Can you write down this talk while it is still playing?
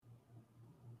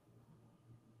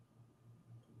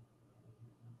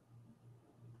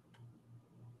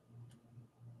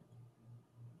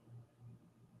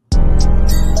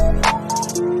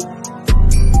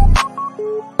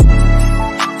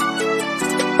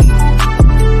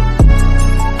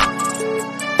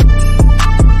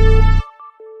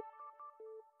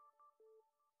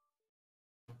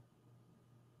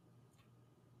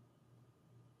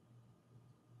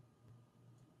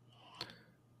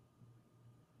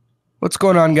What's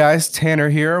going on, guys? Tanner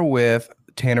here with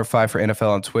Tanner5 for NFL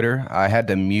on Twitter. I had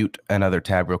to mute another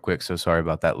tab real quick, so sorry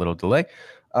about that little delay.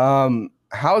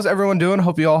 How's everyone doing?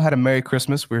 Hope you all had a Merry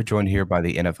Christmas. We're joined here by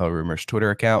the NFL Rumors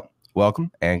Twitter account.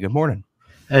 Welcome and good morning.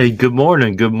 Hey, good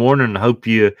morning. Good morning. Hope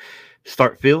you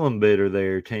start feeling better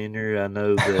there, Tanner. I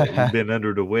know that you've been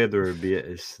under the weather a bit.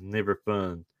 It's never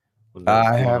fun when that's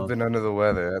I going have on. been under the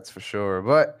weather, that's for sure.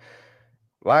 But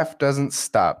life doesn't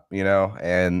stop,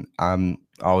 and I'm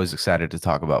always excited to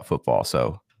talk about football.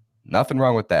 So nothing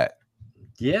wrong with that.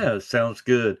 Yeah, sounds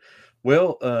good.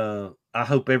 Well, I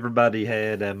hope everybody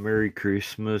had a Merry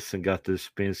Christmas and got to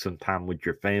spend some time with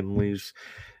your families.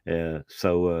 Hey,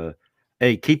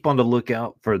 keep on the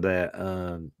lookout for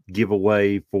that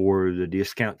giveaway for the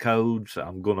discount codes.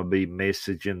 I'm going to be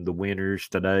messaging the winners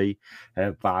today. I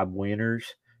have 5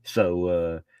 winners.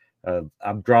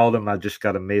 I've drawn them. I just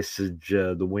got to message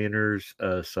the winners.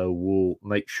 So we'll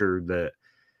make sure that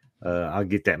I'll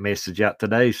get that message out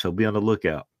today. So be on the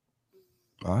lookout.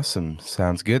 Awesome.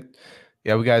 Sounds good.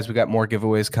 Yeah, we got more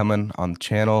giveaways coming on the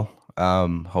channel.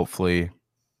 Hopefully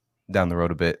down the road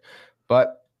a bit.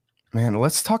 But man,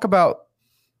 let's talk about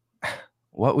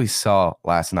what we saw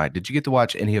last night. Did you get to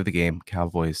watch any of the game,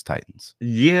 Cowboys Titans?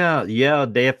 Yeah,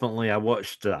 definitely. I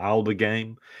watched all the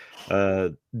game.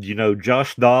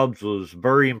 Josh Dobbs was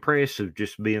very impressive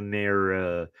just being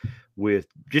there with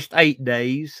just 8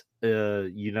 days.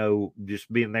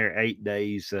 Just being there 8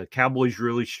 days. Cowboys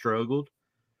really struggled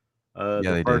Yeah, the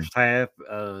they did. first half.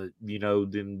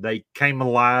 Then they came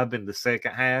alive in the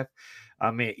second half. I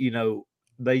mean,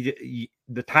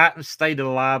 the Titans stayed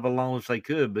alive as long as they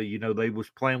could, but they was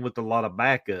playing with a lot of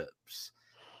backups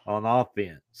on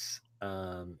offense.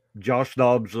 Josh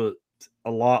Dobbs looked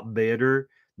a lot better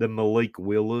than Malik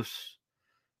Willis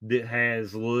that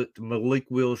has looked. Malik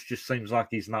Willis just seems like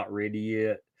he's not ready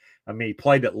yet. I mean, he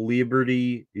played at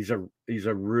Liberty. He's a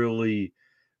really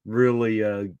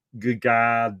good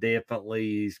guy. Definitely,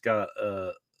 he's got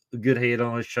a good head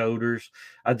on his shoulders.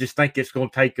 I just think it's going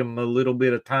to take him a little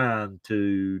bit of time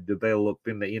to develop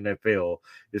in the NFL.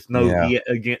 It's no Yeah. hit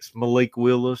against Malik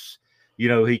Willis.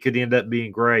 He could end up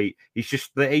being great. He's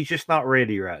just not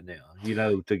ready right now.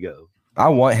 To go. I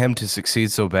want him to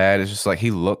succeed so bad. It's just like he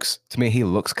looks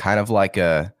kind of like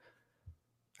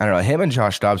I don't know, him and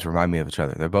Josh Dobbs remind me of each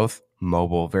other. They're both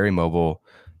mobile, very mobile,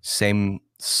 same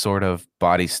sort of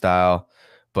body style,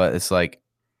 but it's like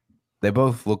they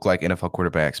both look like NFL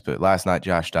quarterbacks. But last night,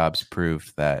 Josh Dobbs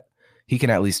proved that he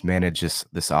can at least manage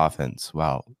this offense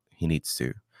while he needs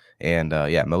to. And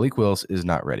yeah, Malik Willis is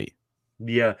not ready.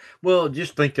 Yeah. Well,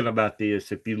 just thinking about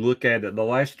this, if you look at it, the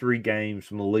last 3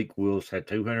 games, Malik Willis had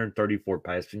 234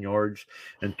 passing yards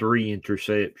and 3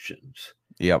 interceptions.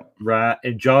 Yep. Right.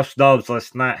 And Josh Dobbs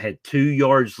last night had 2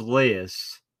 yards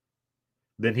less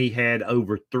than he had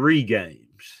over 3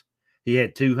 games. He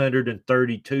had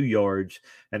 232 yards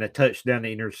and a touchdown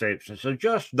interception. So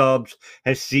Josh Dobbs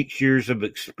has 6 years of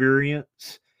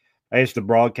experience. As the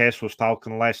broadcast was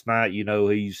talking last night,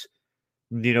 he's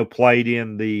played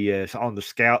in the on the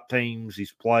scout teams.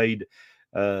 He's played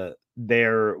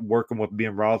there working with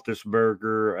Ben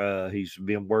Roethlisberger. He's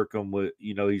been working with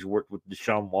he's worked with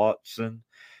Deshaun Watson.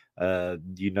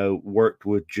 Worked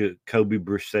with Jacoby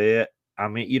Brissett. I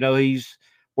mean, he's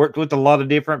worked with a lot of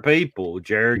different people.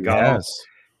 Jared Goff. Yes.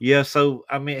 Yeah, so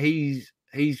I mean,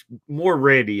 he's more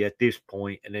ready at this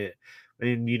point, and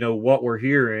what we're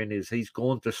hearing is he's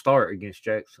going to start against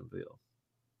Jacksonville.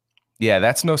 Yeah,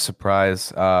 that's no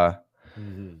surprise.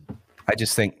 Mm-hmm. I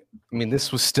just think, I mean,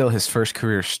 this was still his first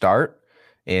career start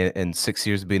in 6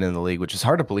 years of being in the league, which is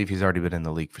hard to believe he's already been in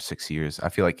the league for 6 years. I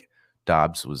feel like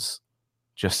Dobbs was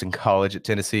just in college at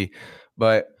Tennessee,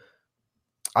 but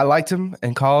I liked him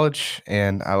in college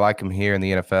and I like him here in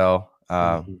the NFL.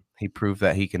 Mm-hmm. He proved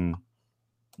that he can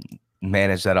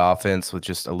manage that offense with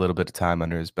just a little bit of time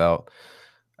under his belt.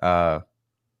 Uh,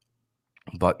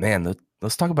 but man,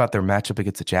 let's talk about their matchup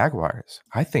against the Jaguars.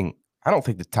 I don't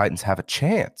think the Titans have a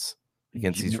chance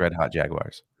against these red hot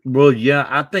Jaguars. Well, yeah,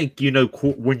 I think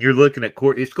when you're looking at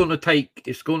court, it's going to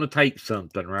take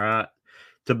something, right,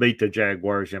 to beat the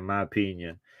Jaguars, in my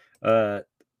opinion. Uh,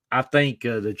 I think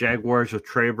the Jaguars of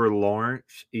Trevor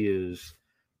Lawrence is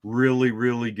really,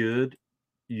 really good.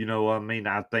 I mean,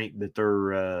 I think that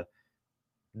they're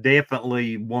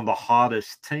definitely one of the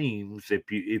hottest teams.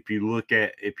 If you look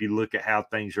at how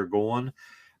things are going,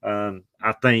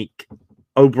 I think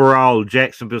overall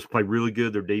Jacksonville's played really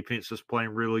good. Their defense is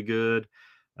playing really good.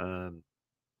 Um,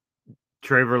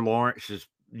 Trevor Lawrence is,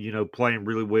 playing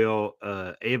really well.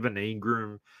 Evan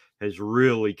Ingram has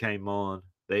really came on,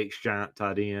 the ex Giant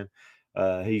tight end.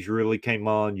 He's really came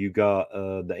on. You got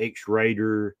the ex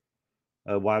Raider.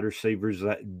 wide receiver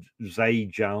Zay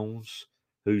Jones,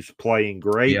 who's playing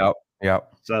great. Yep.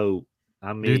 Yep. So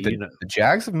I Dude, mean, the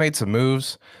Jags have made some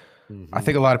moves. I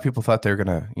think a lot of people thought they were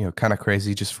gonna, kind of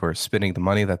crazy just for spending the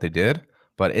money that they did,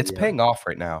 but it's yeah, paying off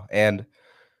right now. And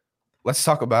let's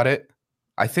talk about it.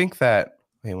 I think that.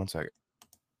 Hey, one second.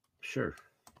 sure.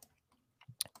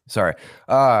 Sorry.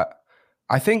 I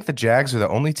think the Jags are the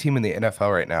only team in the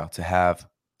NFL right now to have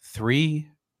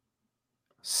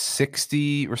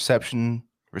 360 reception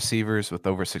receivers with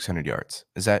over 600 yards.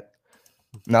 Is that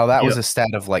now? That was Yep. a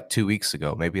stat of like 2 weeks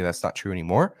ago. Maybe that's not true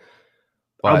anymore.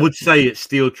 I But would say it's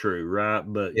still true, right?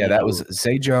 But yeah, that was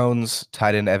Zay Jones,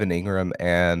 tight end Evan Ingram,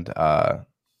 and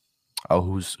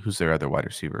who's their other wide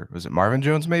receiver? Was it Marvin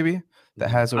Jones maybe that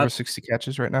has over 60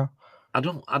 catches right now? I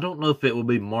don't know if it will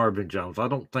be Marvin Jones. I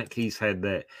don't think he's had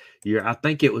that year. I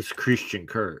think it was Christian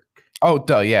Kirk. Oh,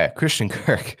 duh, yeah, Christian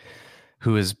Kirk,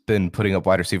 who has been putting up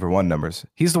wide receiver one numbers.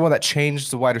 He's the one that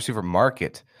changed the wide receiver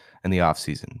market in the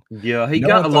offseason. Yeah, he No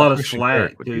got one a thought lot of Christian Kirk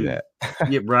slack would do too. that.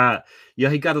 Yeah, right. Yeah,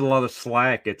 he got a lot of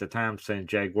slack at the time saying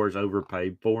Jaguars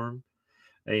overpaid for him.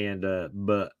 And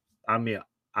but I mean,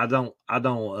 I don't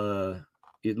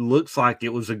it looks like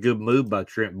it was a good move by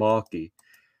Trent Baalke.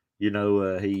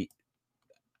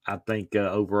 I think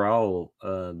overall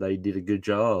they did a good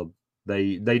job.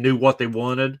 They knew what they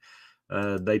wanted.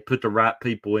 They put the right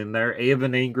people in there.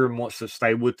 Evan Ingram wants to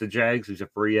stay with the Jags. He's a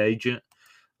free agent.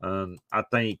 I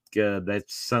think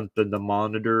that's something to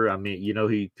monitor. I mean,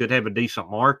 he could have a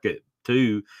decent market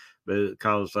too,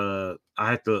 because I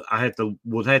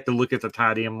would have to look at the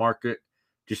tight end market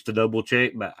just to double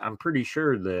check. But I'm pretty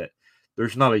sure that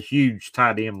there's not a huge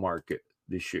tight end market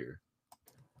this year.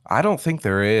 I don't think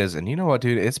there is. And you know what,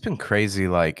 dude? It's been crazy.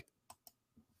 Like,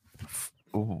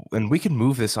 and we can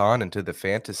move this on into the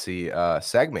fantasy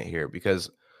segment here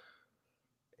because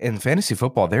in fantasy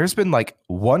football, there's been like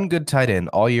one good tight end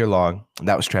all year long, and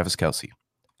that was Travis Kelce.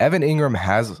 Evan Ingram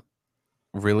has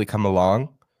really come along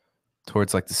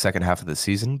towards like the second half of the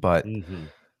season, but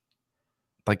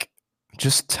like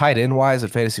just tight end wise in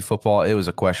fantasy football, it was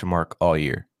a question mark all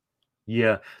year.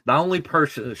 Yeah, the only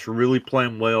person that's really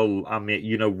playing well, I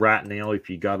mean, right now,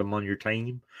 if you got him on your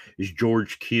team, is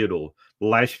George Kittle. The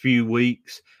last few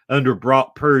weeks under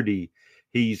Brock Purdy,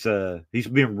 he's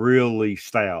been really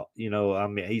stout. I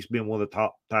mean, he's been one of the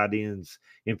top tight ends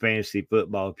in fantasy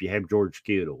football if you have George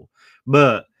Kittle.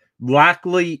 But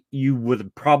likely you would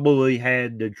have probably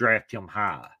had to draft him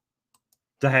high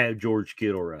to have George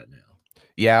Kittle right now.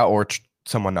 Yeah, or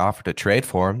someone offered to trade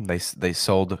for him. They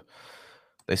sold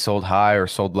high or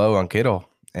sold low on Kittle.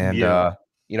 And Yeah.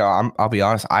 I'll be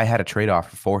honest, I had a trade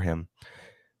offer for him.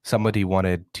 Somebody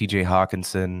wanted TJ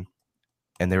Hawkinson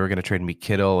and they were going to trade me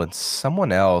Kittle and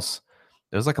someone else.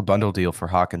 It was like a bundle deal for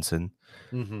Hawkinson.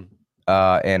 And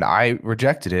I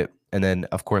rejected it. And then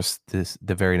of course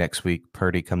the very next week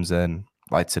Purdy comes in,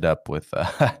 lights it up with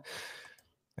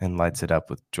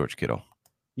George Kittle.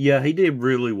 Yeah, he did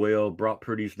really well. Brock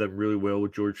Purdy's done really well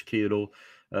with George Kittle.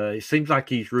 It seems like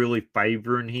he's really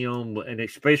favoring him, and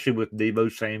especially with Deebo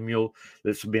Samuel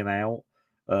that's been out.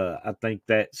 I think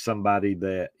that's somebody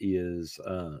that is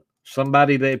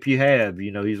somebody that if you have,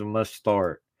 he's a must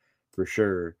start for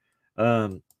sure.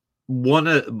 One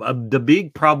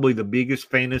of probably the biggest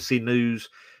fantasy news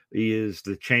is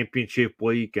the championship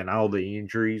week and all the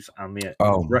injuries. I mean,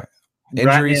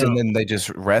 injuries, now, and then they just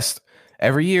rest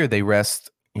every year. They rest,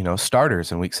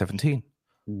 starters in week 17.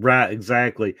 Right,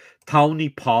 exactly. Tony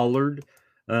Pollard,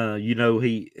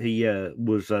 he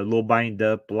was a little banged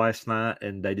up last night,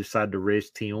 and they decided to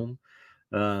rest him.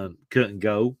 Couldn't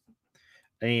go,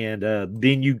 and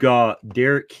then you got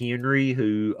Derrick Henry,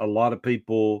 who a lot of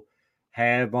people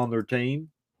have on their team,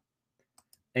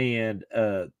 and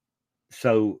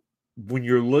so when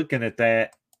you're looking at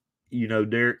that,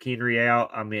 Derrick Henry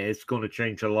out. I mean, it's going to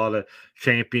change a lot of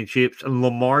championships. And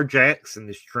Lamar Jackson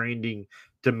is trending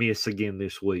to miss again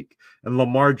this week. And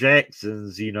Lamar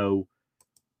Jackson's, a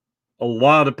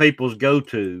lot of people's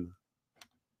go-to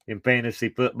in fantasy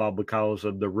football because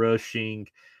of the rushing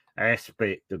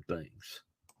aspect of things.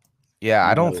 Yeah,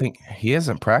 I don't think he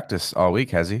hasn't practiced all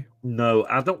week, has he? No,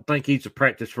 I don't think he's a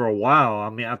practice for a while. I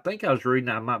mean, I think I was reading,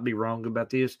 I might be wrong about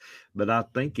this, but I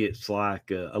think it's like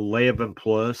 11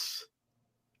 plus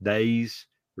days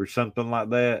or something like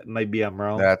that. Maybe I'm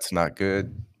wrong. That's not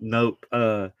good. Nope.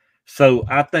 So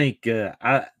I think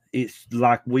it's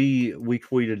like we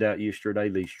tweeted out yesterday.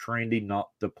 These trending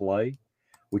not to play,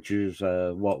 which is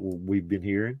what we've been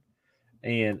hearing.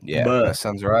 And Yeah, but that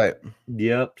sounds right.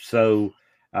 Yep. So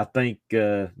I think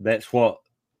that's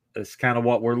kind of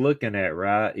what we're looking at,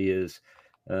 right? Is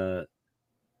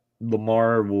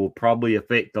Lamar will probably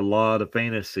affect a lot of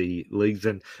fantasy leagues,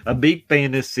 and a big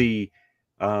fantasy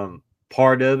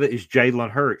part of it is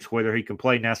Jalen Hurts, whether he can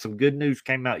play. Now, some good news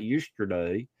came out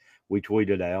yesterday. We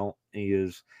tweeted out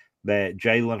is that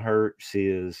Jalen Hurts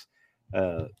is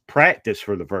practice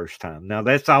for the first time. Now,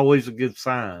 that's always a good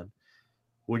sign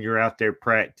when you're out there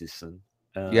practicing.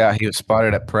 Yeah, he was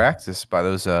spotted at practice by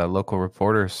those local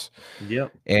reporters.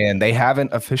 Yep. And they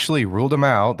haven't officially ruled him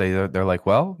out. They're like,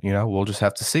 well, we'll just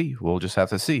have to see. We'll just have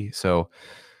to see. So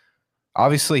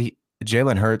obviously,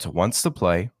 Jalen Hurts wants to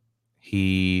play.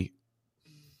 He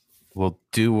will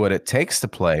do what it takes to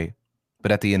play.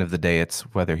 But at the end of the day, it's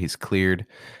whether he's cleared.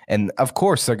 And of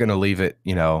course, they're going to leave it,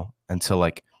 until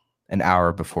like an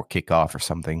hour before kickoff or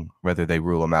something, whether they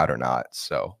rule him out or not.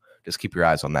 So just keep your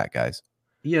eyes on that, guys.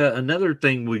 Yeah, another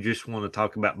thing we just want to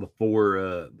talk about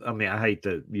before, I hate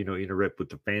to, interrupt with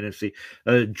the fantasy.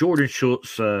 Jordan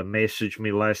Schultz messaged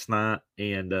me last night,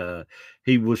 and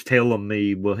he was telling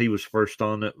me, well, he was first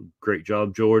on it. Great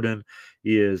job, Jordan.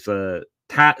 Is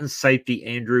Titans safety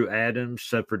Andrew Adams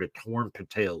suffered a torn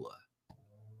patella.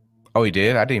 Oh, he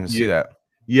did? I didn't even see that.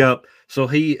 Yep. So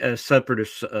he suffered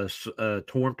a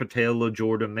torn patella.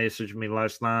 Jordan messaged me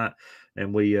last night,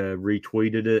 and we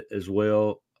retweeted it as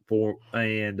well.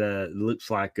 And it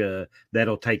looks like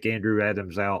that'll take Andrew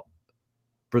Adams out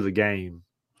for the game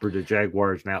for the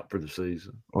Jaguars and out for the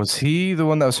season. Was he the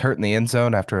one that was hurt in the end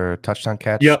zone after a touchdown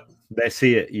catch? Yep, that's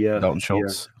it. Yeah, Dalton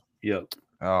Schultz. Yep.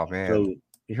 Oh man. So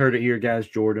you heard it here, guys.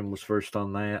 Jordan was first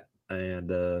on that,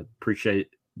 and appreciate.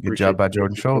 Good job by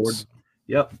Jordan Schultz.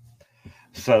 Yep.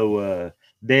 So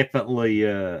definitely,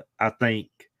 I think.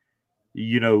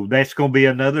 That's going to be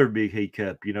another big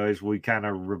hiccup, as we kind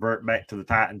of revert back to the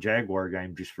Titan Jaguar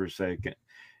game just for a second.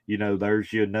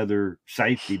 There's another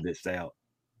safety that's out.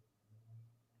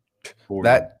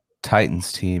 That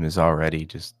Titans team is already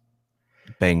just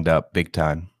banged up big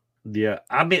time. Yeah.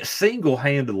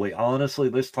 Single-handedly, honestly,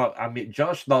 let's talk.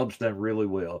 Josh Dobbs done really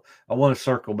well. I want to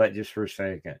circle back just for a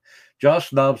second. Josh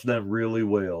Dobbs done really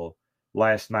well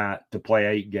last night to play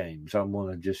 8 games. I'm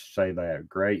going to just say that.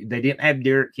 Great. They didn't have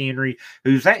Derrick Henry,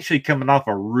 who's actually coming off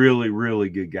a really, really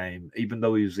good game, even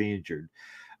though he was injured.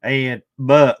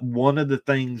 But one of the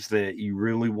things that you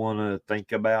really want to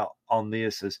think about on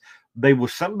this is they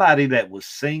was somebody that was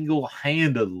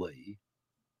single-handedly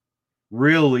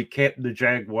really kept the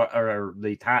Jaguar or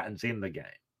the Titans in the game.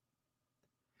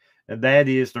 And that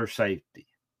is their safety,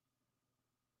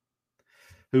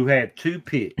 who had 2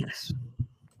 picks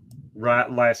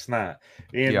right last night,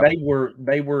 and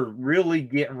they were really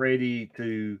getting ready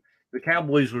to. The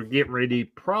Cowboys were getting ready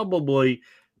probably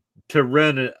to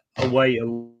run it away a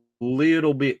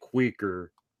little bit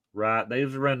quicker, right? They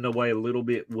was running away a little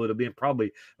bit. Would have been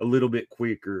probably a little bit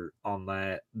quicker on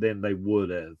that than they would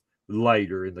have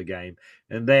later in the game,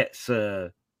 and that's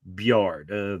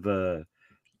Byard of the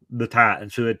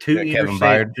Titans, who had 2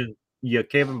 interceptions.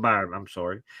 Kevin Byard. I'm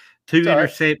sorry, 2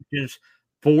 interceptions.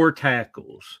 4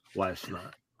 tackles last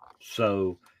night.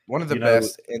 So one of the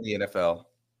best in the NFL.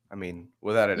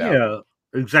 Without a doubt. Yeah,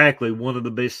 exactly. One of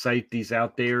the best safeties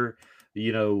out there.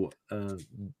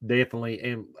 Definitely.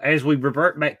 And as we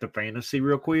revert back to fantasy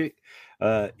real quick,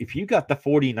 if you got the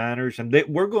 49ers, and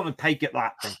we're going to take it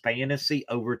like from fantasy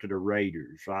over to the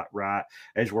Raiders, right?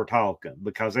 As we're talking,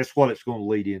 because that's what it's going to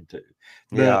lead into.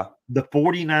 The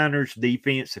 49ers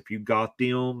defense, if you got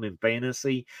them in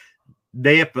fantasy,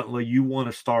 definitely you want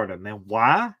to start them. And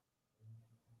why?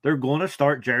 They're going to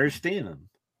start Jarrett Stidham.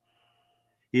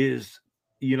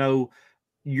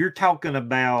 You're talking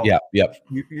about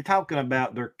you're talking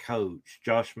about their coach,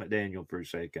 Josh McDaniel, for a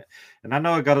second. And I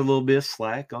know I got a little bit of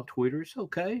slack on Twitter. It's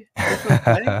okay.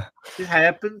 It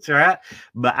happens, right?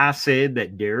 But I said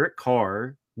that Derek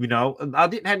Carr, I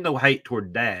didn't have no hate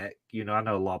toward Dak. I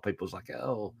know a lot of people's like,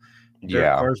 oh,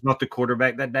 Derek Carr's not the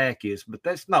quarterback that Dak is, but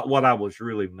that's not what I was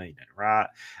really meaning, right?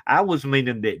 I was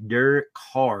meaning that Derek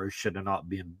Carr should have not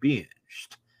been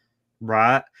benched,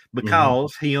 right?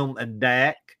 Because him and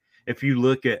Dak, if you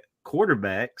look at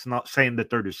quarterbacks, not saying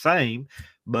that they're the same,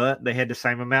 but they had the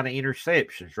same amount of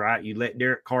interceptions, right? You let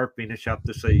Derek Carr finish out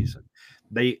the season.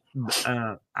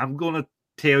 I'm going to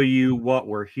tell you what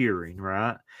we're hearing,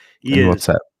 right? What's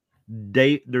that?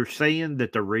 They're saying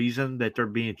that the reason that they're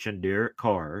benching Derek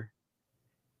Carr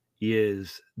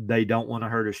is they don't want to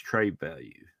hurt his trade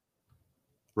value,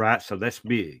 right? So that's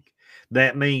big.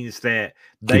 That means that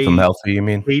they keep him healthy. You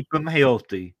mean keep him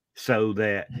healthy so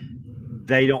that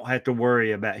they don't have to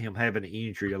worry about him having an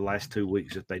injury the last 2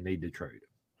 weeks if they need to trade him.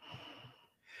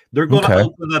 They're going to Okay.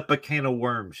 open up a can of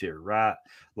worms here, right?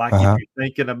 Like if Uh-huh. you're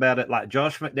thinking about it, like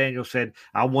Josh McDaniel said,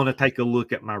 I want to take a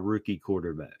look at my rookie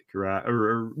quarterback, right?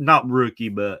 Or not rookie,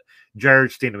 but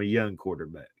Jared Stidham, a young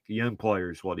quarterback, a young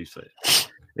player is what he said.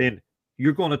 And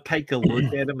you're going to take a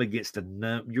look at him against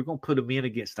you're going to put him in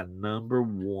against a number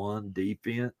one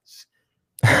defense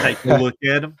to take a look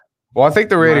at him. Well, I think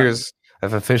the Right. Raiders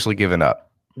have officially given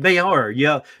up. They are,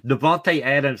 yeah. Devontae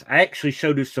Adams actually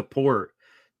showed his support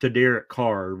to Derek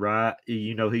Carr, right?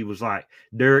 You know, he was like,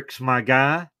 Derek's my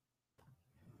guy.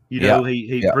 You know,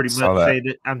 he Yeah, pretty saw much that. said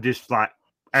it. I'm just like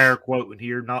air quoting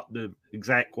here, not the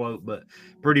exact quote, but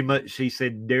pretty much he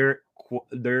said Derek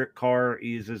Carr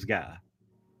is his guy,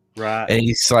 right? And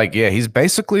he's like, yeah, he's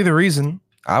basically the reason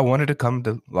I wanted to come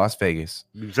to Las Vegas.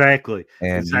 Exactly. And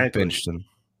you Exactly. benched him.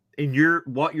 And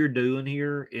what you're doing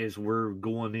here is we're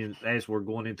going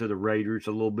into the Raiders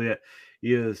a little bit,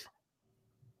 is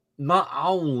not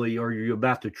only are you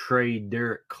about to trade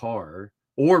Derek Carr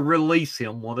or release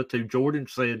him, one of two. Jordan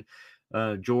said,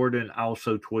 Jordan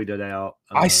also tweeted out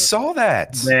I saw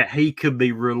that. he could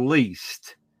be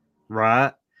released,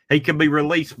 right? He could be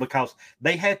released because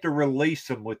they had to release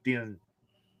him within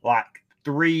like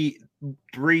three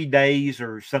days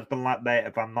or something like that,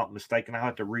 if I'm not mistaken. I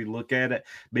have to relook at it,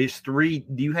 but it's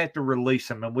you have to release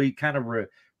him, and we kind of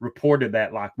reported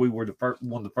that like we were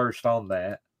one of the first on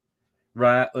that,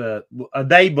 right? A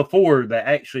day before that,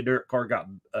 actually Derek Carr got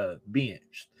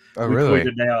benched. Oh, really?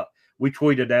 We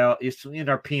tweeted out, it's in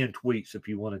our pinned tweets if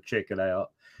you want to check it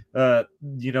out.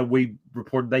 You know, we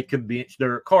reported they could bench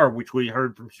Derek Carr, which we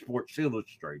heard from Sports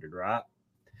Illustrated, right?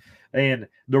 And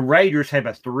the Raiders have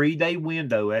a 3-day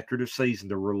window after the season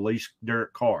to release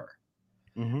Derek Carr.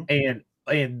 Mm-hmm.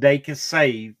 And they can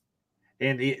save,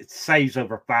 and it saves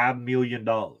over $5 million.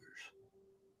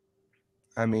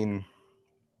 I mean,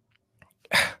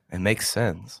 it makes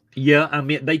sense. Yeah, I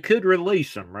mean, they could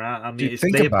release him, right? I mean, Dude, it's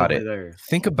think about it. there.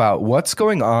 Think about what's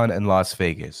going on in Las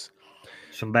Vegas.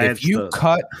 Some bad If you stuff.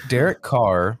 cut Derek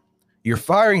Carr, you're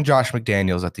firing Josh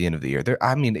McDaniels at the end of the year.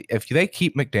 I mean, if they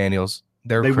keep McDaniels,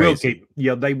 they will keep.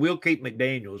 Yeah, they will keep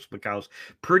McDaniels because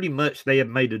pretty much they have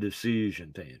made a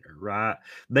decision, Tanner. Right?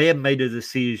 They have made a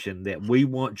decision that we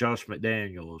want Josh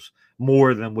McDaniels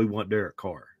more than we want Derek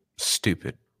Carr.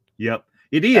 Stupid. Yep,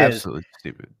 it is absolutely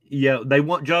stupid. Yeah, they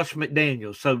want Josh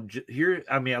McDaniels. So here,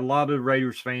 I mean, a lot of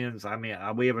Raiders fans. I mean,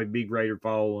 we have a big Raider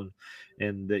following,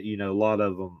 and you know, a lot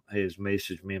of them has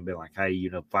messaged me and been like, "Hey, you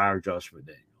know, fire Josh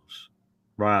McDaniels."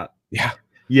 Right? Yeah.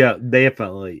 Yeah,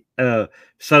 definitely.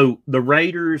 So the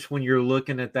Raiders, when you're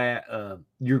looking at that,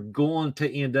 you're going to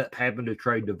end up having to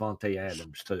trade Devontae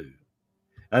Adams too.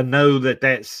 I know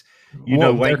that's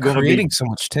they're creating so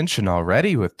much tension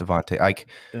already with Devontae. Like,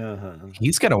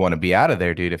 he's gonna want to be out of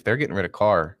there, dude. If they're getting rid of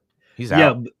Carr, he's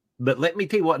out. But let me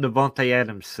tell you what Devontae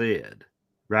Adams said.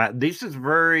 Right, this is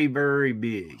very, very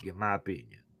big in my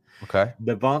opinion. Okay,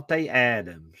 Devontae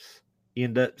Adams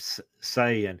ended up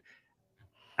saying,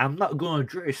 I'm not going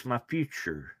to address my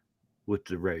future with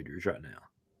the Raiders right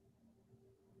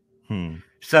now.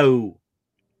 So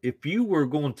if you were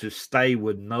going to stay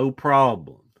with no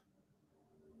problem,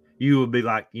 you would be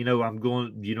like,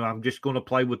 I'm just going to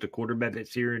play with the quarterback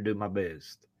that's here and do my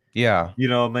best. Yeah. You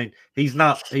know what I mean? He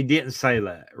didn't say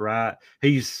that, right?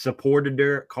 He's supported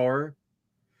Derek Carr,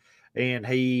 and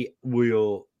he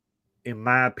will, in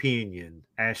my opinion,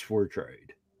 ask for a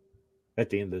trade at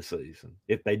the end of the season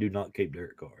if they do not keep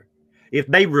Derek Carr. If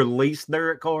they release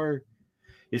Derek Carr,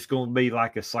 it's going to be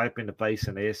like a slap in the face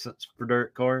in essence for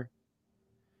Derek Carr.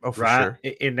 Oh, for sure.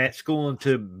 And that's going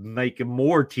to make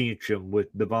more tension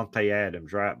with Devontae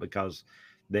Adams, right? Because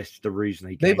that's the reason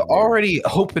he came. They've already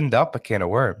opened up a can of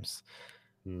worms.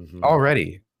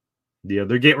 Already. Yeah,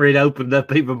 they're getting ready to open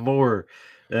up even more.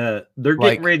 They're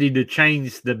getting ready to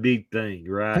change the big thing,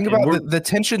 right? Think about the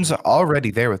tension's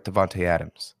already there with Devontae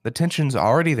Adams. The tension's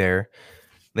already there.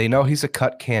 They know he's a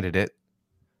cut candidate.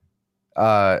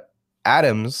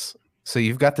 Adams, so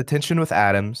you've got the tension with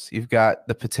Adams. You've got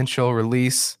the potential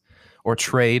release or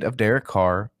trade of Derek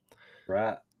Carr.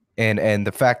 Right. And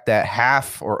the fact that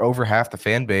half or over half the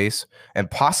fan base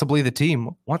and possibly the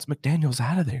team wants McDaniels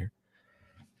out of there.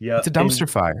 Yeah. It's a dumpster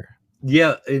fire.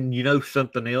 Yeah, and you know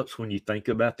something else when you think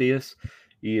about this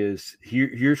is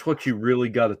here's what you really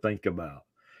got to think about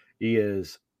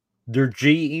is their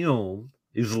GM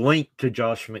is linked to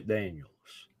Josh McDaniels,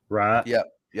 right?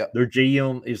 Yep. Their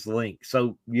GM is linked.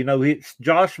 So, it's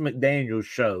Josh McDaniels'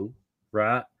 show,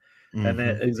 right? And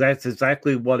that's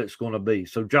exactly what it's going to be.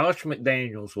 So Josh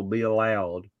McDaniels will be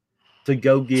allowed to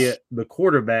go get the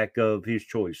quarterback of his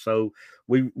choice. So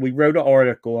we wrote an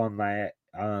article on that.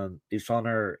 It's on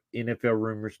our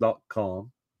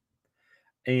NFLrumors.com.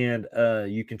 and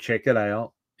you can check it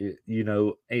out.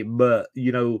 But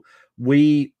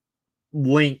we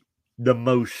link the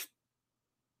most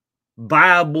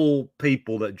viable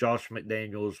people that Josh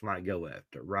McDaniels might go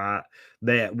after, right?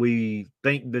 That we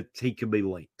think that he could be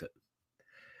linked to.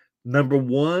 Number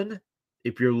one,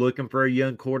 if you're looking for a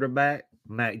young quarterback,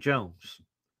 Mac Jones.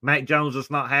 Mac Jones is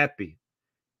not happy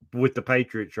with the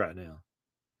Patriots right now,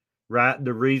 right?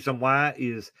 The reason why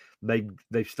is they've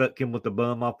stuck him with the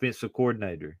bum offensive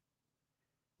coordinator,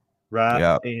 right?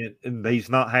 Yeah. And he's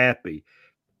not happy.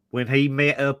 When he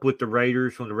met up with the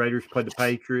Raiders, when the Raiders played the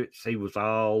Patriots, he was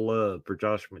all love for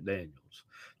Josh McDaniels.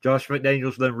 Josh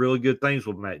McDaniels done really good things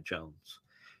with Mac Jones.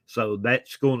 So that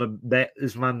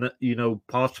is my,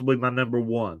 possibly my number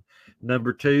one.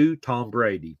 Number two, Tom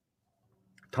Brady.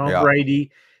 Tom Yeah.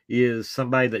 Brady is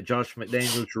somebody that Josh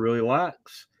McDaniels really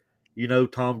likes.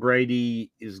 Tom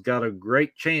Brady has got a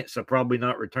great chance of probably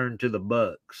not return to the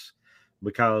Bucks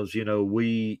because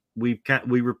we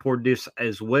reported this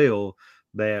as well,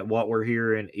 that what we're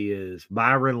hearing is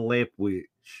Byron Leftwich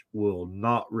will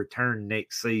not return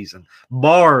next season,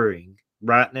 barring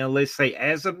right now. Let's say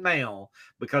as of now,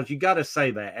 because you got to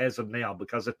say that as of now,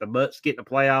 because if the Bucks get in the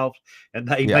playoffs and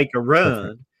they Yeah. make a Different.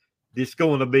 run, it's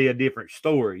going to be a different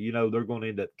story. They're going to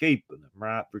end up keeping them,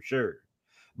 right? For sure.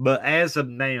 But as of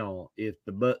now, if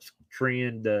the Bucks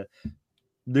trend to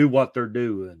do what they're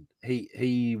doing,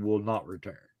 he will not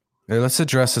return. Let's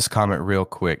address this comment real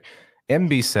quick.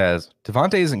 MB says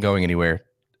Devontae isn't going anywhere.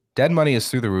 Dead money is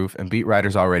through the roof, and beat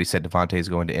writers already said Devontae is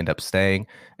going to end up staying,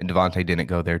 and Devontae didn't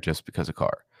go there just because of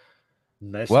Carr.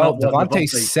 And that's Well, not what Devontae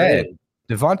said.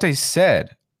 Devontae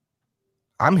said,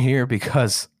 I'm here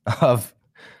because of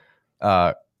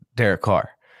Derek Carr.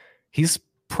 He's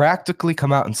practically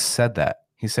come out and said that.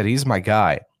 He said, he's my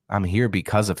guy. I'm here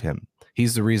because of him.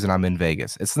 He's the reason I'm in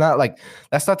Vegas. It's not like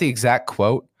that's not the exact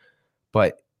quote,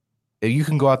 but you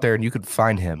can go out there and you could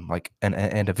find him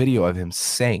and a video of him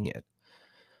saying it.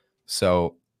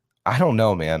 So I don't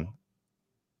know, man.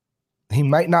 He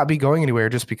might not be going anywhere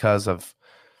just because of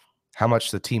how much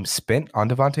the team spent on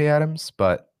Davante Adams,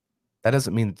 but that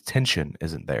doesn't mean the tension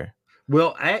isn't there.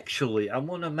 Well, actually, I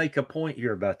want to make a point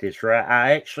here about this, right?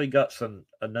 I actually got some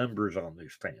numbers on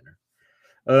this, Tanner.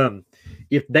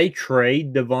 If they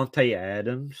trade Davante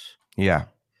Adams, Yeah.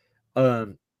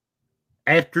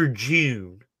 After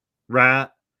June, right?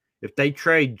 If they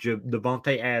trade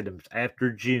Davante Adams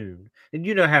after June, and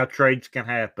you know how trades can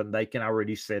happen, they can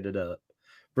already set it up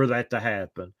for that to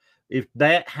happen. If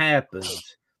that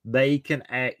happens, they can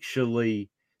actually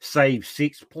save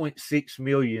 6.6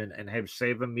 million and have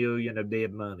 7 million of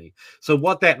dead money. So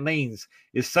what that means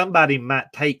is somebody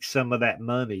might take some of that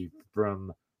money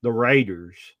from the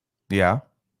Raiders, Yeah.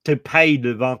 to pay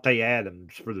Davante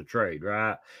Adams for the trade,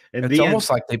 right? And It's then almost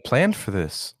like they planned for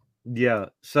this. yeah.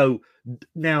 So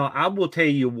now I will tell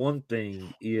you one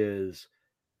thing is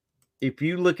if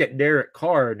you look at Derek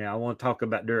Carr, now I want to talk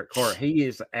about Derek Carr.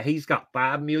 He's got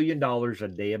 $5 million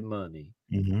of dead money,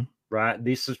 Mm-hmm. right?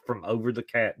 This is from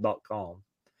overthecap.com.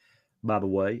 By the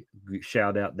way,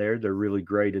 shout out there. They're really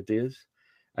great at this.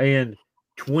 And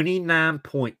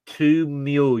 29.2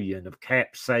 million of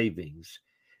cap savings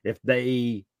if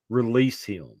they release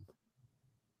him.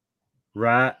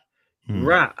 Right?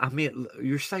 Right. I mean,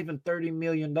 you're saving $30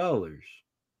 million.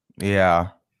 Yeah.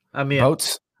 I mean,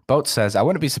 Boats says, I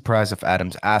wouldn't be surprised if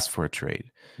Adams asked for a trade.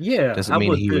 yeah, Doesn't I mean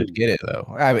would he too. would get it,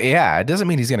 though. I mean, yeah, it doesn't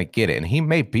mean he's going to get it. And he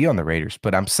may be on the Raiders,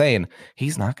 but I'm saying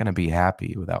he's not going to be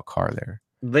happy without Carr there.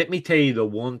 Let me tell you the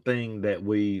one thing that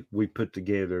we put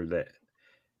together that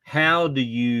how do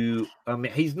you I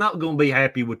mean, he's not going to be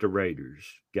happy with the Raiders,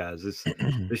 guys.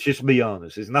 Let's just be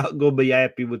honest. He's not going to be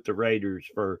happy with the Raiders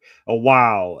for a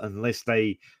while unless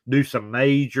they do some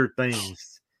major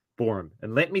things for him.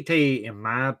 And let me tell you, in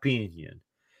my opinion,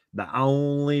 the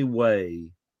only way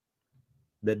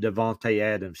that Davante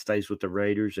Adams stays with the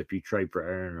Raiders if you trade for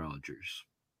Aaron Rodgers.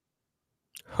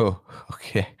 Oh,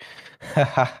 okay.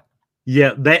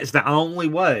 Yeah, that's the only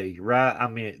way, right? I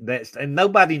mean, and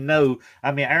nobody know.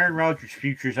 I mean, Aaron Rodgers'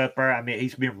 future's up there. I mean,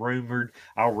 he's been rumored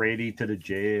already to the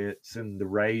Jets and the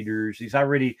Raiders.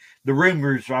 The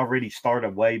rumors already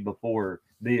started way before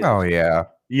this. Oh, yeah.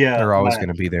 Yeah, They're always going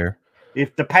to be there.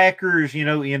 If the Packers,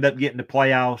 end up getting the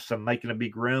playoffs and making a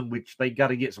big run, which they got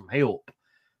to get some help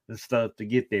and stuff to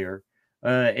get there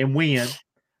and win.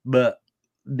 But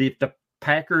if the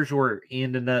Packers were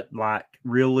ending up like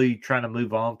really trying to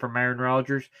move on from Aaron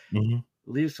Rodgers,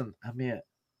 listen, I mean,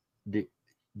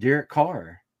 Derek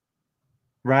Carr,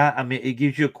 right? I mean, it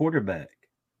gives you a quarterback,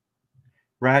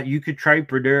 right? You could trade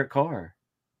for Derek Carr.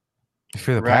 If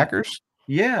you're the Packers?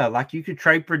 Yeah, like you could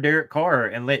trade for Derek Carr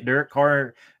and let Derek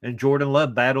Carr and Jordan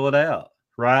Love battle it out,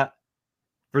 right?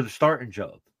 For the starting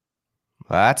job.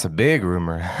 Well, that's a big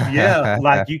rumor. Yeah,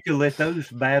 like you could let those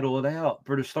battle it out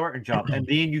for the starting job. And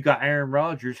then you got Aaron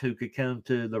Rodgers who could come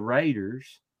to the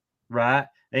Raiders, right?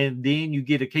 And then you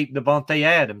get to keep Devontae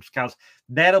Adams because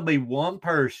that'll be one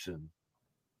person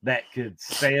that could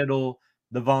settle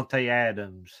Devontae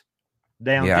Adams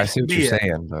down Yeah, I just see a what you're bit.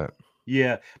 saying, but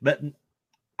Yeah, but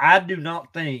I do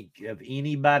not think of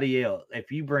anybody else.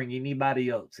 If you bring anybody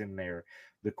else in there,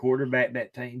 the quarterback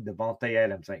that team, Devontae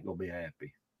Adams ain't gonna be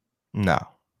happy. no.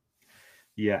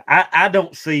 Yeah, I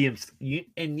don't see him.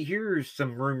 And here's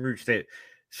some rumors that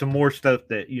some more stuff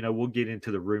that we'll get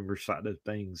into the rumor side of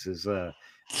things. Is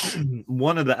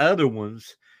one of the other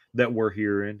ones that we're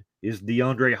hearing is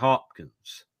DeAndre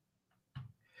Hopkins.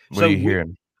 What are you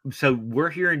hearing? So we're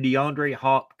hearing DeAndre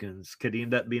Hopkins could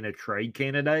end up being a trade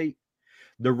candidate.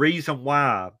 The reason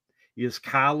why is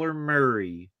Kyler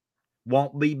Murray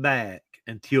won't be back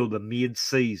until the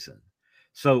mid-season.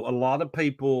 So a lot of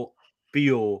people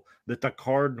feel that the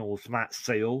Cardinals might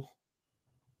sell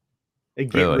and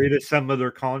get Really? rid of some of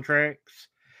their contracts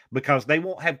because they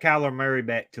won't have Kyler Murray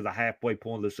back to the halfway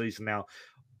point of the season. Now,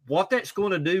 what that's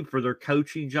going to do for their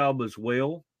coaching job as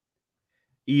well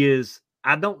is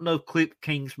I don't know if Cliff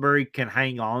Kingsbury can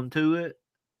hang on to it,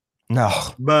 No,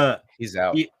 but he's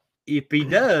out. if he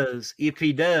does,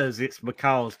 it's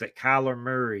because that Kyler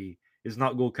Murray is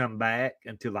not going to come back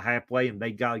until the halfway, and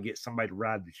they got to get somebody to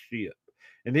ride the ship.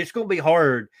 And it's going to be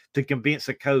hard to convince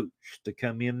a coach to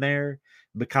come in there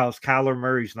because Kyler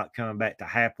Murray's not coming back to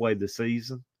halfway the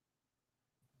season,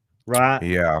 right?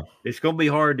 Yeah. It's going to be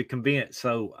hard to convince.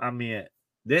 So, I mean,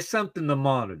 there's something to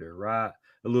monitor, right?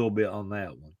 A little bit on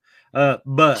that one.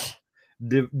 But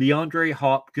DeAndre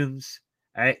Hopkins,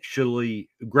 actually,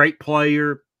 great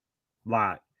player,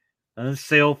 like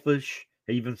unselfish.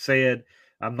 He even said,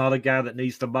 I'm not a guy that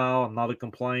needs the ball. I'm not a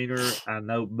complainer. I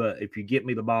know, but if you get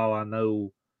me the ball, I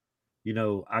know,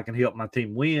 I can help my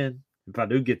team win if I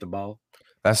do get the ball.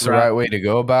 That's the right way to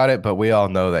go about it, but we all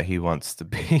know that he wants to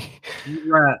be.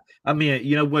 Right. I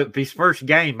mean, what his first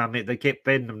game, I mean, they kept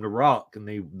feeding him the rock and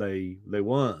they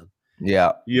won.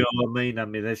 Yeah. You know what I mean? I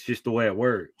mean, that's just the way it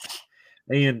works.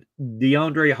 And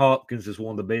DeAndre Hopkins is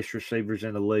one of the best receivers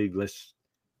in the league. That's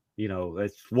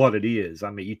what it is. I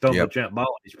mean, you throw him a jump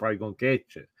ball, he's probably going to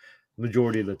catch it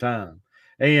majority of the time.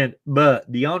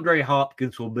 But DeAndre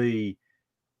Hopkins will be.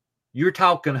 You're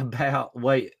talking about.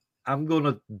 Wait, I'm going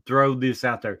to throw this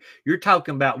out there. You're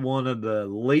talking about one of the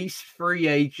least free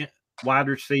agent wide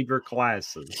receiver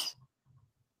classes,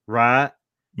 right?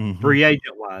 Mm-hmm. Free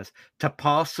agent wise, to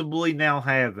possibly now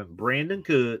having Brandon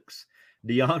Cooks,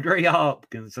 DeAndre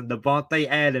Hopkins, and Devontae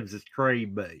Adams as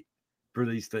trade bait for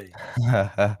these teams.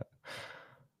 That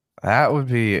would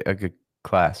be a good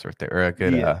class right there, or a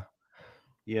good.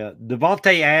 Yeah,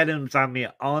 Devontae Adams. I mean,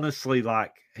 honestly,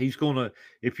 like he's gonna.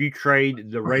 If you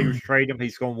trade the Raiders, trade him,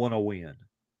 he's gonna want to win,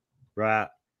 right?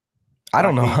 I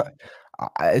don't know.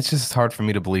 It's just hard for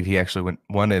me to believe he actually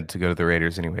wanted to go to the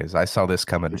Raiders. Anyways, I saw this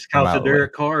coming. It's because of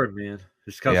Derek Carr, man.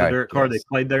 It's because of Derek Carr. They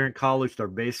played there in college. They're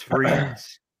best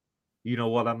friends. You know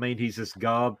what I mean? He's his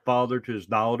godfather to his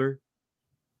daughter.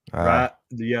 Right?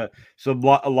 Yeah. So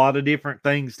a lot of different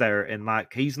things there. And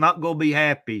like he's not gonna be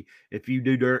happy if you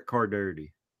do Derek Carr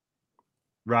dirty.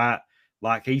 Right?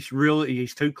 Like he's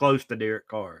too close to Derek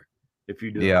Carr if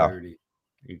you do it dirty.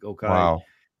 Okay. Wow.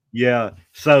 Yeah.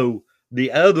 So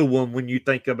the other one, when you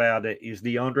think about it, is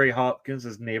DeAndre Hopkins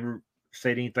has never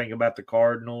said anything about the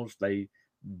Cardinals. They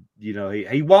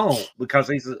he won't because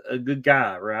he's a good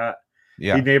guy, right?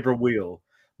 Yeah. He never will.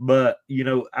 But,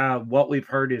 what we've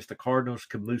heard is the Cardinals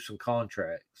could lose some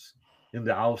contracts in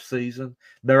the offseason.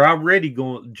 They're already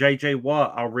going – J.J.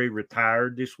 Watt already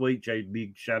retired this week.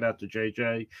 Big shout out to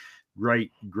J.J.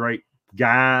 Great, great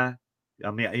guy.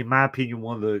 I mean, in my opinion,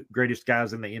 one of the greatest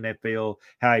guys in the NFL,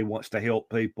 how he wants to help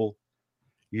people.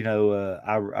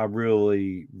 I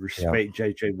really respect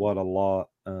J.J. Watt a lot.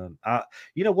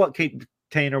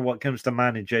 Tanner, what comes to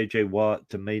mind in J.J. Watt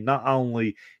to me, not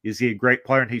only is he a great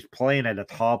player and he's playing at a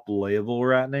top level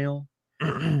right now,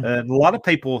 and a lot of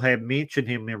people have mentioned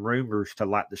him in rumors to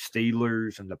like the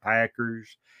Steelers and the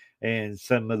Packers and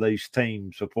some of these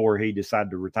teams before he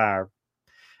decided to retire.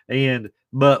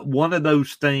 But one of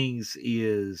those things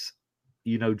is,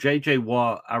 J.J.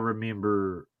 Watt, I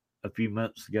remember a few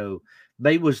months ago,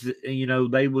 just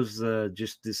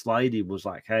this lady was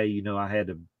like, hey, I had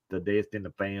the death in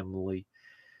the family.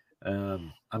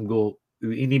 I'm going.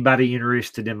 Anybody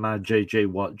interested in my J.J.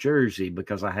 Watt jersey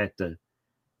because I had to,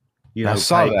 I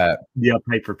saw that. Yeah,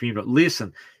 pay for funeral.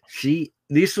 Listen,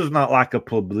 This was not like a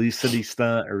publicity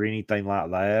stunt or anything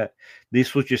like that.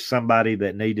 This was just somebody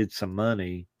that needed some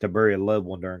money to bury a loved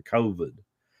one during COVID,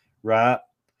 right?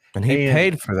 And he And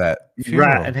paid for that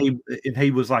right, funeral. and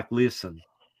he was like, "Listen,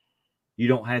 you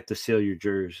don't have to sell your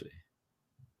jersey."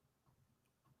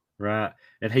 Right?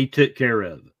 And he took care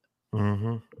of it.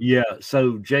 Mm-hmm. Yeah,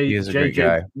 so He is a great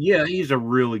guy. yeah, he's a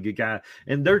really good guy,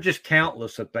 and they're just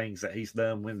countless of things that he's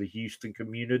done with the Houston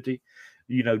community.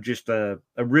 Just a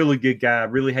really good guy. I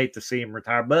really hate to see him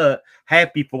retire, but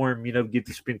happy for him. Get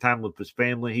to spend time with his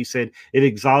family. He said it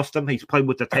exhausts him. He's played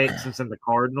with the Texans and the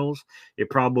Cardinals. It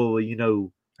probably, it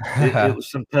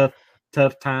was some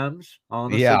tough times,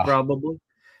 honestly, Yeah. probably,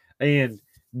 and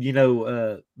you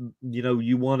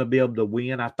want to be able to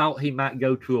win. I thought he might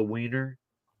go to a winner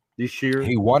this year.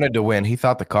 He wanted to win. He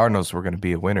thought the Cardinals were going to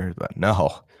be a winner, but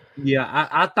no. Yeah,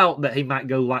 I thought that he might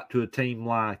go like to a team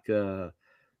like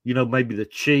maybe the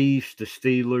Chiefs, the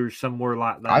Steelers, somewhere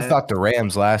like that. I thought the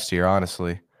Rams last year,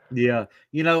 honestly. Yeah,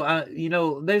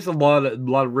 there's a lot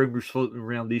of rumors floating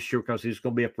around this year because he's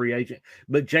going to be a free agent.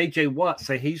 But J.J. Watt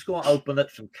say he's going to open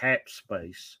up some cap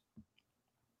space.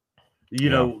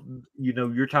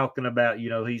 You're talking about,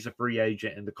 he's a free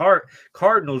agent, and the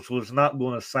Cardinals was not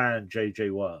going to sign J.J.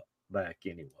 Watt back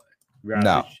anyway. Right?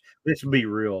 No. Let's be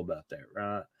real about that,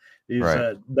 right?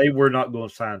 Right. They were not going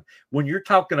to sign. When you're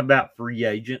talking about free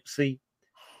agency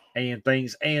and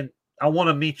things, and I want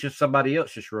to mention somebody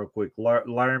else just real quick.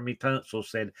 Laramie Tunsil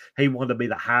said he wanted to be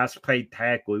the highest paid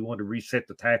tackle. He wanted to reset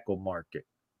the tackle market.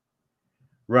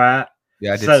 Right?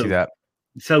 Yeah, I did see that.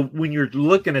 So when you're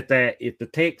looking at that, if the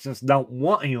Texans don't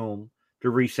want him to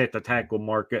reset the tackle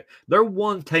market, they're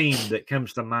one team that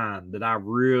comes to mind that I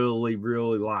really,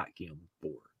 really like him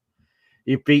for.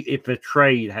 If a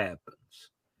trade happens,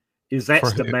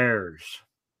 that's the Bears.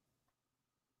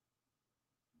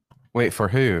 Wait, for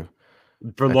who?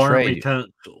 For Laramie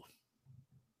Tunsil.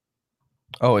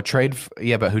 Oh, a trade?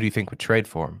 Yeah, but who do you think would trade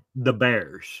for him? The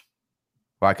Bears.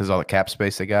 Why? Because all the cap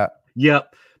space they got?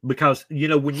 Yep. Because,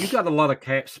 when you got a lot of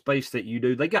cap space that you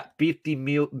do, they got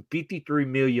 53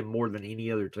 million more than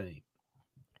any other team.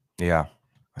 Yeah.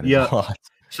 Yeah.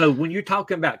 So when you're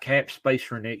talking about cap space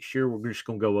for next year, we're just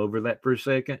going to go over that for a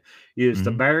second,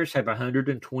 the Bears have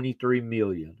 123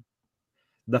 million.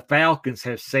 The Falcons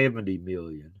have 70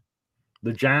 million.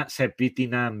 The Giants have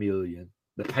 59 million.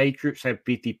 The Patriots have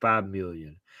 55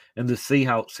 million. And the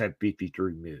Seahawks have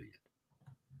 53 million.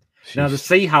 Jeez. Now, the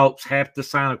Seahawks have to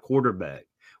sign a quarterback,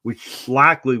 which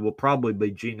likely will probably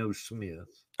be Geno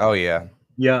Smith. Oh, yeah.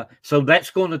 Yeah. So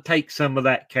that's going to take some of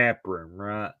that cap room,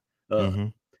 right?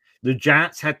 The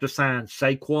Giants have to sign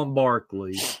Saquon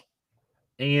Barkley,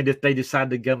 and if they decide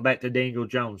to come back to Daniel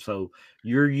Jones. So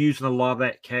you're using a lot of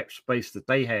that cap space that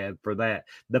they have for that.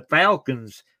 The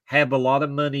Falcons have a lot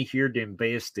of money here to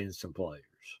invest in some players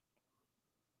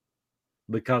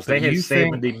because they have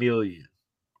 70 million.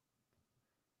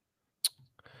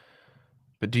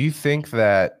 But do you think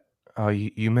that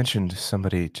you mentioned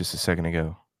somebody just a second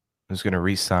ago who's going to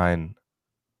re-sign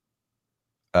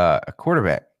a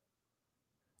quarterback?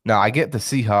 Now, I get the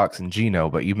Seahawks and Geno,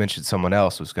 but you mentioned someone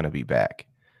else was going to be back.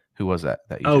 Who was that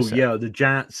you just said? Yeah, the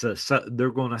Giants.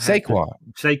 They're going to have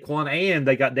Saquon, and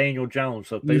they got Daniel Jones.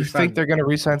 So if you think they're going to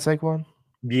re-sign Saquon?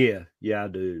 Yeah, I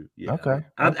do. Yeah. Okay.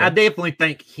 I definitely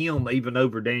think him even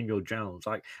over Daniel Jones.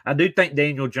 Like, I do think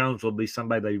Daniel Jones will be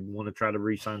somebody they want to try to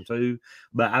re-sign too,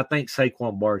 but I think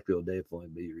Saquon Barkley will definitely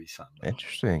be re-signed.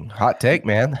 Interesting. Hot take,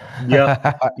 man.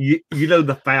 Yeah.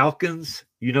 The Falcons,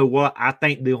 you know what? I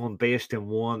think they'll invest in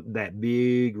that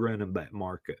big running back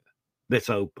market that's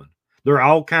open. There are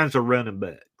all kinds of running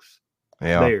backs.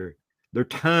 Yeah. There are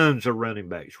tons of running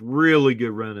backs, really good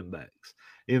running backs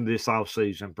in this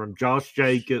offseason, from Josh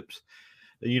Jacobs.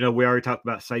 We already talked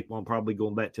about Saquon probably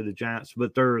going back to the Giants,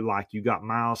 but they're like, you got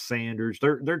Miles Sanders.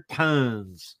 They're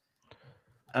tons.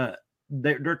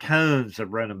 They're tons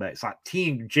of running backs, like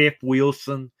Team Jeff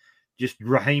Wilson, just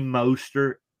Raheem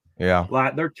Mostert. Yeah.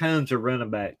 Like, there are tons of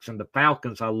running backs. And the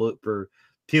Falcons, I look for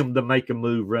Tim to make a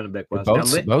move running back wise.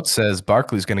 Boat says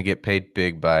Barkley's going to get paid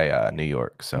big by New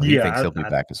York, so he thinks he'll be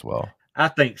back as well. I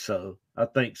think so.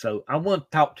 I want to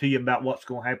talk to you about what's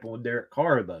going to happen with Derek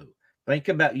Carr, though. Think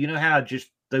about, how I just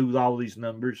threw all these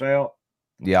numbers out?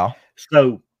 Yeah.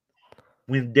 So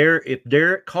if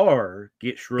Derek Carr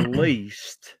gets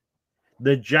released,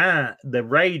 the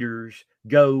Raiders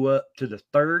go up to the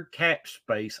third cap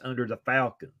space under the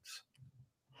Falcons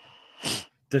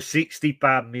to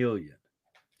 65 million.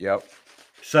 Yep.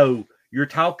 So you're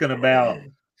talking about,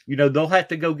 they'll have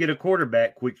to go get a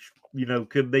quarterback, which,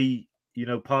 could be,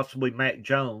 possibly Mac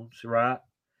Jones, right?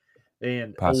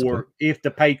 And Possibly. or if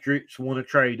the Patriots want to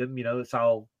trade him, it's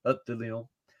all up to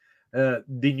them.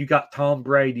 Then you got Tom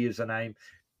Brady as a name.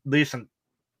 Listen,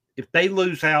 if they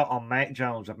lose out on Mac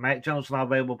Jones, if Mac Jones is not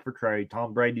available for trade,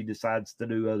 Tom Brady decides to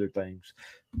do other things.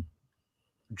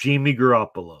 Jimmy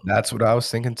Garoppolo. That's what I was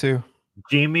thinking too.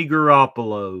 Jimmy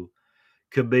Garoppolo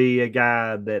could be a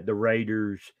guy that the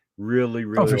Raiders really,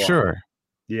 really for like. sure.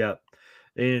 Yeah.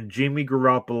 And Jimmy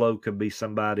Garoppolo could be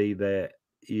somebody that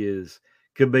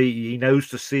he knows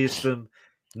the system,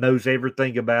 knows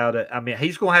everything about it. I mean,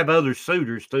 he's going to have other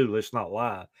suitors too. Let's not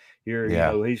lie here.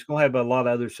 Yeah. He's going to have a lot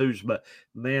of other suitors, but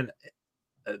man,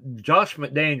 Josh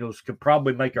McDaniels could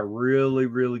probably make a really,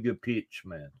 really good pitch,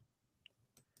 man.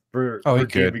 For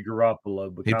Jimmy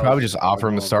Garoppolo. He'd probably just offer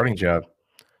him a starting job.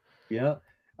 Yeah.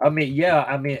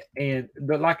 And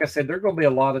like I said, there are going to be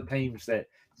a lot of teams that's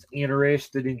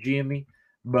interested in Jimmy,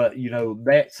 but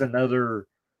that's another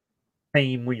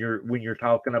team when you're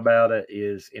talking about it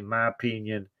is, in my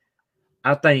opinion,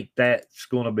 I think that's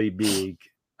going to be big.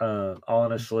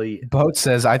 Honestly, Boat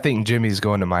says I think Jimmy's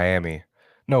going to Miami.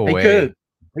 No way.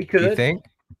 He could. You think?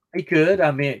 He could.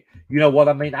 I mean, you know what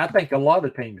I mean? I think a lot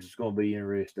of teams is going to be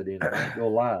interested in it. I ain't gonna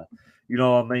lie. You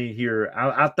know what I mean? Here,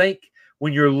 I think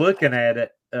when you're looking at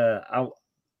it,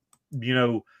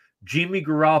 Jimmy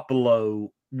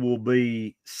Garoppolo will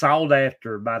be sought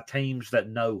after by teams that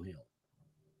know him.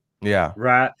 Yeah.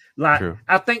 Right. Like, true.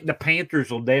 I think the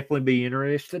Panthers will definitely be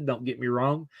interested. Don't get me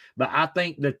wrong. But I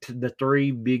think that the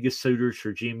three biggest suitors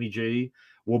for Jimmy G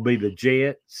will be the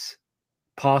Jets,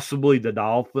 possibly the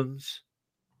Dolphins.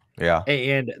 Yeah.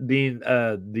 And then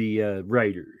the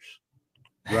Raiders.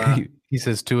 Right. He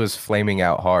says Tua's flaming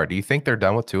out hard. Do you think they're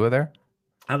done with Tua there?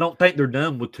 I don't think they're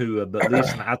done with Tua, but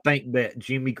listen, I think that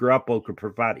Jimmy Garoppolo could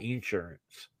provide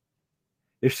insurance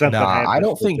if something happens. I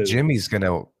don't think Tua. Jimmy's going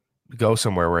to go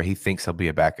somewhere where he thinks he'll be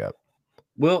a backup.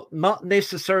 Well, not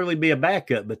necessarily be a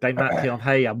backup, but they might tell him,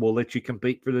 hey, I will let you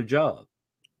compete for the job.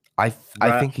 I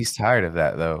think he's tired of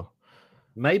that, though.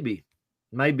 Maybe.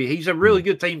 He's a really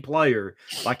good team player.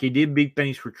 Like, he did big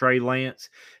things for Trey Lance.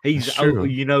 He's,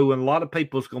 and a lot of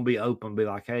people's going to be open, be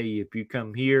like, hey, if you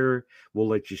come here, we'll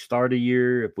let you start a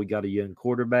year if we got a young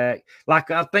quarterback.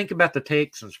 Like, I think about the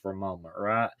Texans for a moment,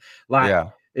 right? Like,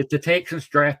 if the Texans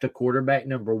draft a quarterback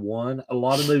number one, a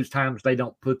lot of those times they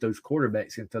don't put those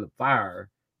quarterbacks into the fire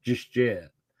just yet,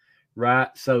 right?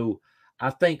 So I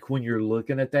think when you're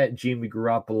looking at that, Jimmy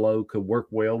Garoppolo could work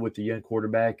well with the young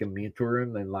quarterback and mentor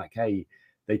him. And like, hey,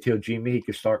 they tell Jimmy he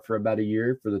could start for about a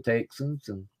year for the Texans,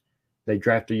 and they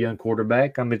draft a young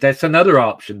quarterback. I mean, that's another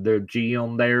option. Their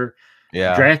GM there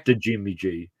drafted Jimmy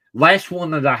G. Last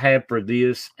one that I have for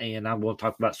this, and I'm going to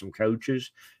talk about some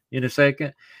coaches in a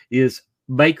second, is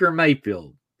Baker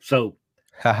Mayfield. So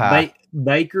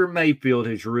Baker Mayfield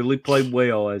has really played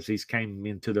well as he's came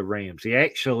into the Rams. He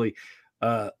actually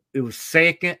it was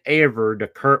second ever to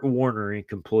Kurt Warner in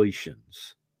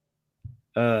completions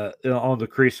on the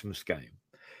Christmas game.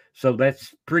 So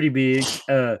that's pretty big.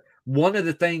 One of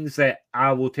the things that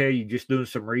I will tell you, just doing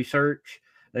some research,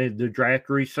 the draft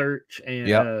research,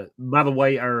 and by the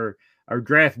way, our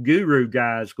draft guru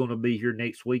guy is going to be here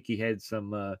next week. He had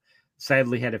some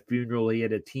sadly had a funeral he had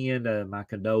to attend. My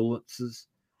condolences.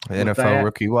 NFL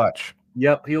Rookie Watch.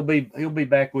 Yep, he'll be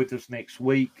back with us next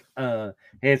week.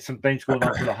 Had some things going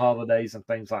on for the holidays and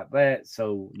things like that.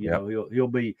 So he'll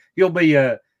be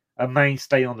a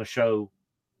mainstay on the show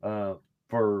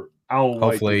for all.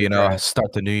 Hopefully,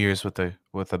 start the New Year's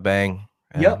with a bang.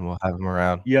 And we'll have him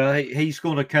around. Yeah, he's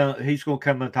going to come. He's going to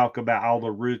come and talk about all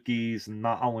the rookies, and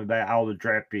not only that, all the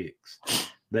draft picks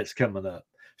that's coming up.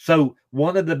 So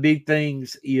one of the big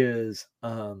things is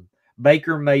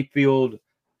Baker Mayfield.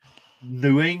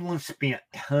 New England spent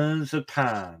tons of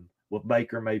time with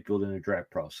Baker Mayfield in the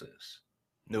draft process.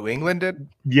 New England did?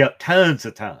 Yep, tons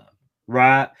of time,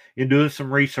 right? And doing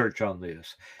some research on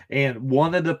this. And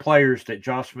one of the players that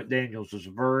Josh McDaniels was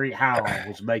very high on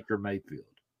was Baker Mayfield.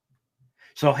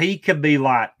 So he could be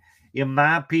like, in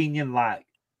my opinion, like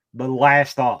the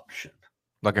last option.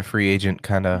 Like a free agent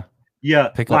kind of. Yeah,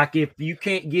 like if you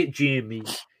can't get Jimmy,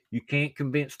 you can't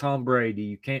convince Tom Brady,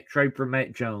 you can't trade for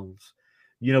Mac Jones.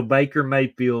 Baker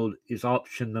Mayfield is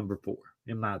option number 4,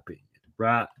 in my opinion,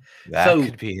 right? That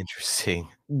could be interesting.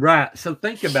 Right. So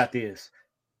think about this.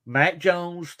 Mac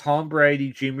Jones, Tom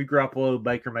Brady, Jimmy Garoppolo,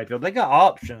 Baker Mayfield. They got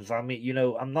options. I mean,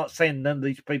 I'm not saying none of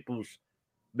these people's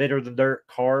better than Derek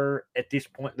Carr at this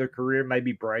point in their career,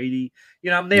 maybe Brady.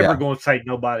 I'm never going to say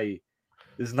nobody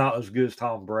is not as good as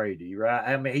Tom Brady,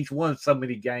 right? I mean, he's won so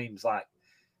many games like,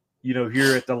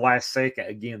 here at the last second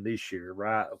again this year,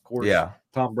 right? Of course,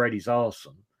 Tom Brady's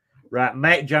awesome, right?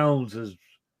 Mac Jones is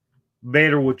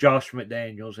better with Josh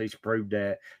McDaniels. He's proved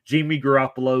that. Jimmy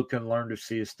Garoppolo can learn the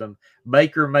system.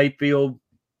 Baker Mayfield,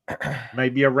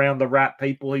 maybe around the right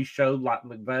people he showed, like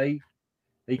McVay,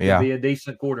 he can be a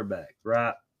decent quarterback,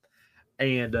 right?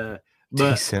 And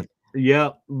but decent.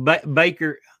 Yeah,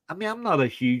 Baker. I mean, I'm not a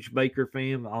huge Baker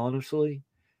fan, honestly.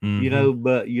 Mm-hmm. You know,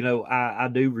 but I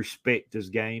do respect his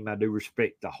game. I do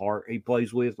respect the heart he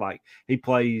plays with. Like he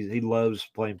loves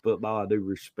playing football. I do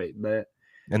respect that.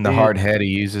 And the hard head he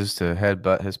uses to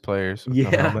headbutt his players.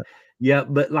 Yeah,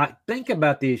 but like think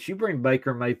about this. You bring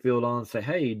Baker Mayfield on and say,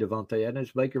 hey, Davante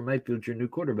Adams, Baker Mayfield's your new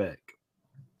quarterback.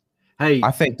 Hey, I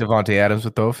think Davante Adams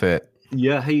would throw a fit.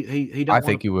 Yeah, he I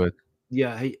think he would.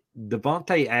 Yeah,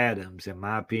 Davante Adams, in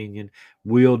my opinion,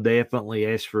 will definitely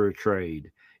ask for a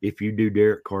trade if you do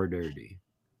Derek Carr dirty.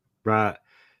 Right?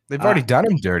 They've already done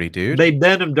him dirty, dude. They've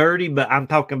done him dirty, but I'm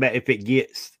talking about if it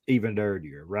gets even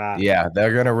dirtier, right? Yeah,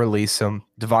 they're gonna release him.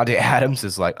 Davante Adams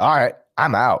is like, all right,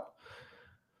 I'm out.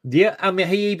 Yeah, I mean,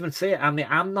 he even said, I mean,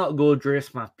 I'm not going to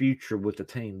address my future with the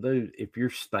team, dude. If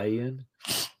you're staying,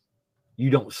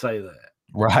 you don't say that.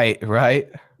 Right.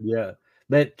 Yeah.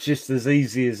 That's just as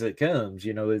easy as it comes.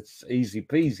 It's easy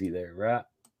peasy there, right?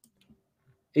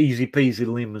 Easy peasy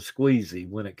lemon squeezy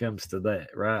when it comes to that,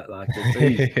 right? Like it's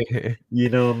easy. You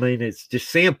know what I mean? It's just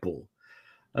simple.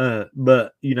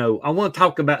 But I want to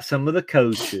talk about some of the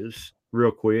coaches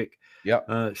real quick.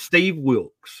 Yep. Steve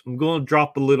Wilks. I'm going to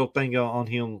drop a little thing on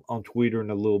him on Twitter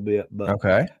in a little bit, but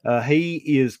okay. He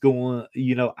is going.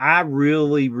 I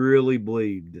really, really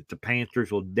believe that the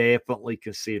Panthers will definitely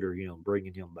consider him,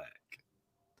 bringing him back.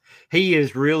 He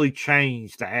has really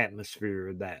changed the atmosphere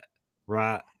of that,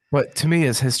 right? But to me,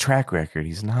 is his track record.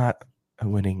 He's not a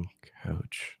winning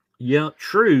coach. Yeah,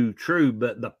 true.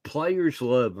 But the players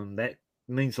love him. That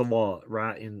means a lot,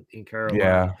 right? In Carolina,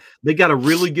 yeah, they got a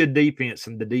really good defense,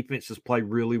 and the defenses play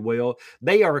really well.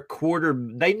 They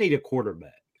need a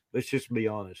quarterback. Let's just be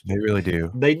honest. They really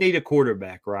do. They need a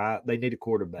quarterback, right? They need a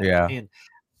quarterback. Yeah. And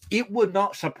it would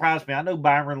not surprise me. I know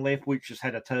Byron Leftwich has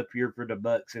had a tough year for the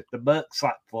Bucs. If the Bucs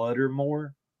like flutter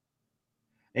more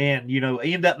and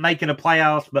end up making a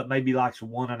playoffs, but maybe like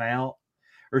one and out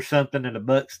or something, and the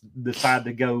Bucs decide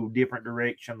to go different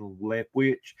direction of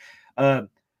Leftwich.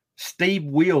 Steve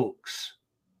Wilks,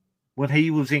 when he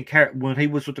was with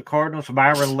the Cardinals,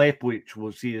 Byron Leftwich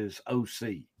was his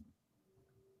OC.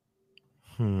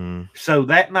 So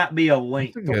that might be a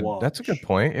link to watch. That's a good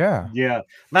point. Yeah. Yeah.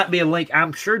 Might be a link.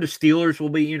 I'm sure the Steelers will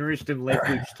be interested in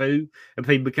Leftwich too if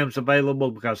he becomes available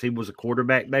because he was a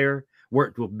quarterback there,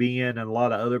 worked with Ben and a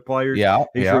lot of other players. Yeah.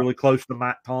 He's really close to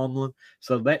Mike Tomlin.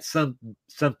 So that's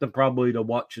something probably to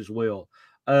watch as well.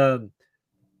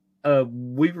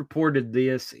 We reported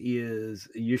this is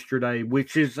yesterday,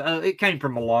 which is it came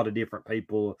from a lot of different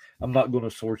people. I'm not going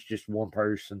to source just one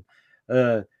person.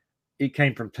 It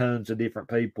came from tons of different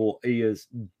people. Is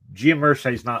Jim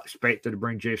Irsay's not expected to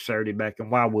bring Jeff Saturday back, and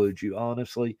why would you,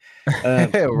 honestly?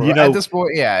 At this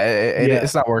point,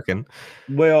 it's not working.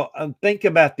 Well, think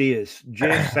about this.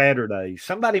 Jeff Saturday,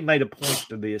 somebody made a point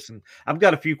to this, and I've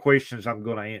got a few questions I'm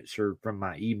going to answer from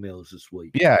my emails this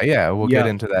week. Yeah, we'll get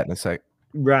into that in a sec.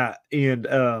 Right, and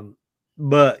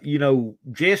but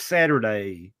Jeff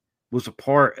Saturday was a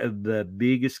part of the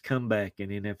biggest comeback in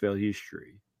NFL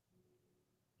history.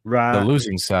 Right. The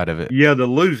losing side of it. Yeah, the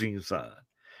losing side.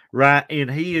 Right. And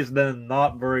he has done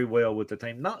not very well with the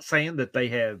team. Not saying that they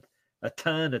have a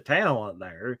ton of talent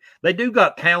there. They do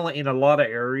got talent in a lot of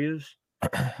areas.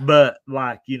 But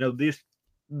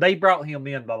they brought him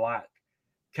in to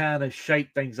kind of shake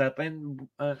things up. And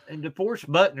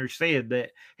DeForest Buckner said that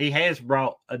he has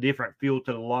brought a different feel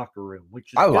to the locker room,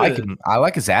 which is I like him. I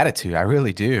like his attitude. I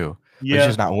really do. Yeah. He's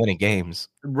just not winning games.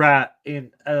 Right. And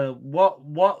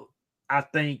what I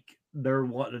think they're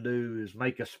wanting to do is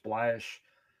make a splash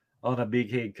on a big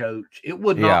head coach. It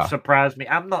would not surprise me.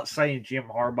 I'm not saying Jim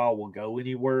Harbaugh will go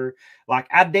anywhere.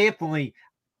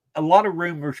 A lot of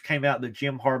rumors came out that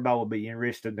Jim Harbaugh will be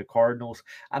interested in the Cardinals.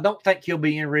 I don't think he'll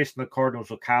be interested in the Cardinals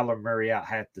with Kyler Murray out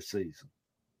half the season.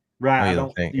 Right.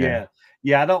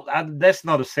 That's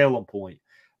not a selling point.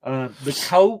 The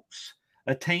Colts,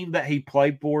 a team that he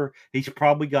played for, he's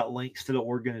probably got links to the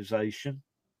organization.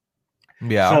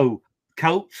 Yeah. So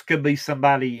Colts could be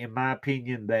somebody, in my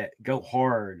opinion, that go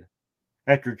hard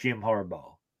after Jim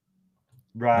Harbaugh.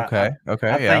 Right.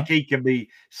 Okay. I think he can be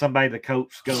somebody the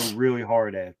Colts go really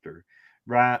hard after.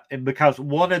 Right. And because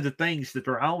one of the things that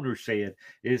their owner said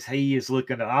is he is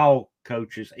looking at all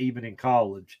coaches, even in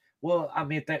college. Well, I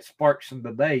mean, if that sparks some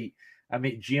debate, I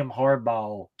mean, Jim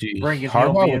Harbaugh bringing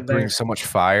Harbaugh him in would bring so much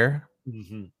fire.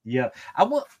 Mm-hmm. Yeah, I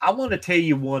want to tell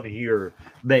you one here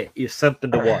that is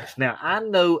something to watch. Now, I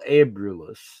know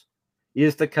Eberle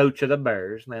is the coach of the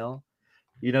Bears. Now,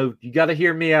 you got to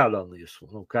hear me out on this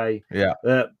one, okay? Yeah.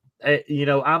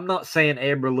 I'm not saying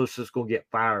Eberflus is going to get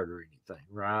fired or anything,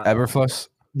 right? Eberflus?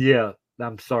 Yeah.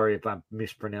 I'm sorry if I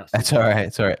mispronounced it. That's all right.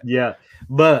 It's all right. Yeah.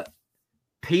 But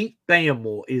Pete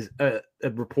Thamel is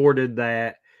reported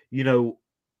that,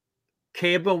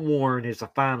 Kevin Warren is a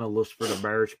finalist for the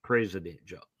Bears president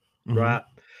job, right?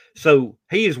 So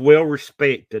he is well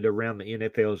respected around the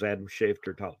NFL, as Adam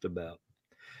Schefter talked about.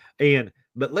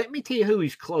 But let me tell you who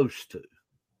he's close to.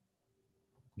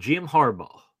 Jim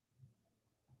Harbaugh.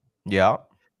 Yeah.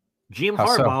 Jim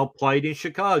Harbaugh played in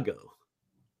Chicago.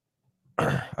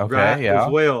 Okay, right, yeah.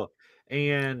 as well.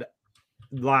 And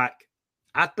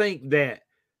I think that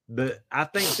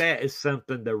is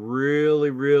something to really,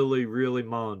 really, really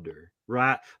monitor,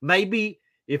 right? Maybe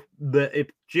if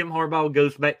Jim Harbaugh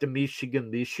goes back to Michigan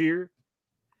this year,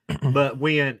 but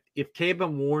if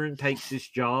Kevin Warren takes this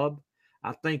job,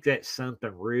 I think that's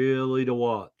something really to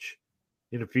watch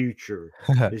in the future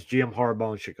is Jim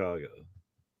Harbaugh in Chicago.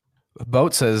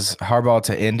 Boat says Harbaugh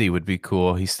to Indy would be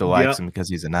cool. He still likes him because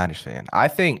he's a Niners fan. I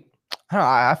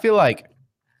feel like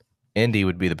Indy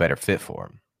would be the better fit for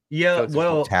him. Yeah,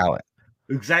 well, talent.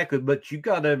 Exactly, but you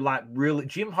got to really.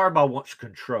 Jim Harbaugh wants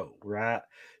control, right?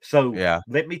 So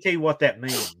let me tell you what that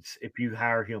means. If you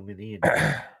hire him in Indy,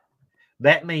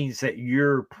 that means that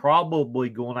you're probably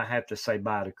going to have to say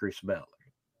bye to Chris Ballard,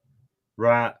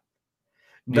 right?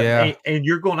 But, and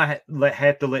you're going to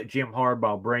have to let Jim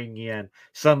Harbaugh bring in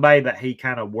somebody that he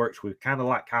kind of works with, kind of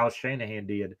like Kyle Shanahan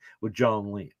did with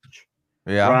John Lynch.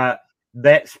 Yeah. Right.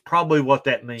 That's probably what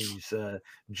that means.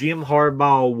 Jim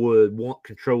Harbaugh would want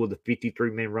control of the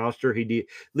 53-man roster. He did.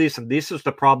 Listen, this is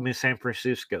the problem in San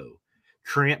Francisco.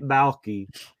 Trent Baalke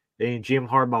and Jim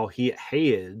Harbaugh hit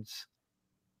heads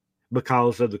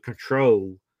because of the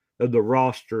control of the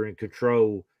roster and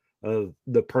control of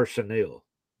the personnel.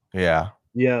 Yeah.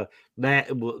 Yeah, that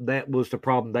was the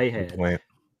problem they had.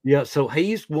 Yeah, so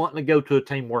he's wanting to go to a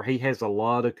team where he has a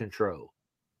lot of control,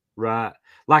 right?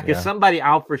 If somebody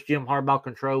offers Jim Harbaugh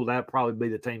control, that'd probably be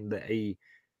the team that he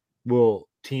will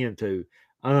tend to.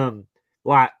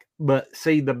 But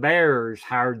see, the Bears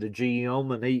hired the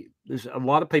GM, and a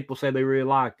lot of people say they really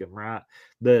like him, right?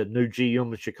 The new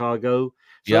GM in Chicago.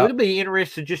 So it'll be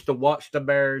interesting just to watch the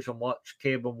Bears and watch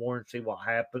Kevin Warren, see what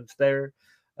happens there.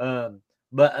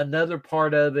 But another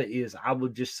part of it is I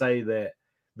would just say that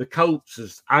the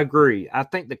Colts I agree. I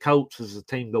think the Colts is a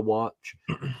team to watch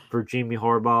for Jimmy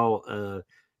Harbaugh.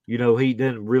 He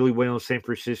done really well in San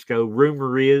Francisco.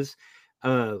 Rumor is,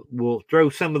 we'll throw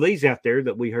some of these out there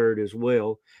that we heard as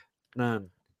well.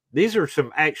 These are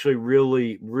some actually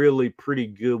really, really pretty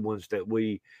good ones that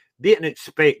we didn't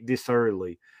expect this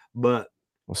early. But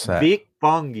Vic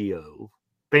Fangio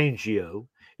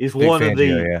is one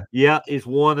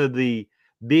of the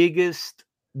biggest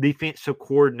defensive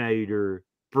coordinator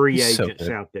free agents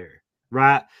out there,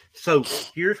 right? So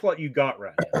here's what you got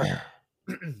right now.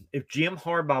 If Jim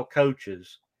Harbaugh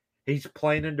coaches, he's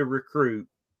planning to recruit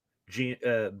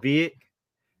Vic,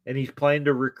 and he's planning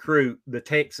to recruit the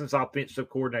Texans offensive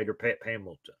coordinator, Pat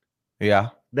Hamilton. Yeah.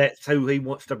 That's who he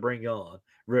wants to bring on,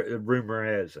 rumor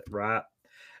has it, right?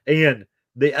 And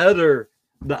the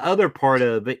other part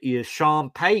of it is Sean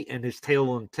Payton is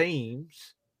telling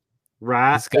teams,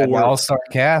 right? He's got an all-star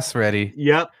cast ready.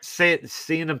 Yep,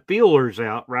 sending feelers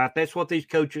out, right? That's what these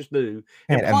coaches do.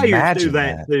 And players do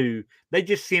that too. They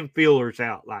just send feelers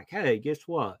out like, hey, guess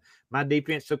what? My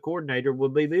defensive coordinator will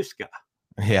be this guy.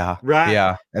 Yeah. Right?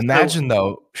 Yeah. Imagine,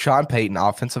 though, Sean Payton,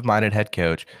 offensive-minded head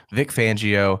coach, Vic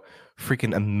Fangio,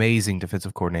 freaking amazing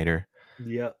defensive coordinator.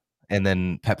 Yep. And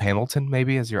then Pep Hamilton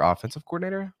maybe as your offensive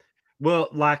coordinator? Well,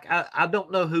 I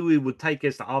don't know who he would take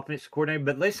as the offensive coordinator,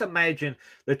 but let's imagine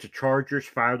that the Chargers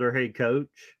fire their head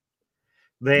coach.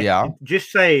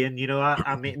 Just saying,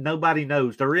 I mean, nobody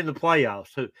knows. They're in the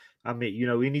playoffs. So, I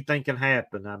mean, anything can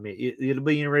happen. I mean, it'll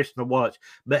be interesting to watch.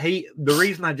 But the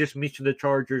reason I just mentioned the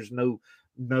Chargers, no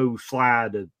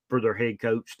slide for their head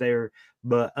coach there.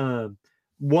 But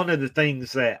one of the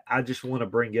things that I just want to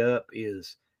bring up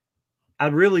is I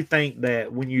really think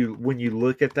that when you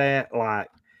look at that,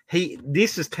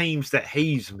 this is teams that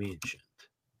he's mentioned.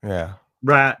 Yeah.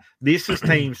 Right. This is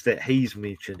teams that he's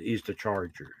mentioned is the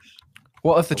Chargers.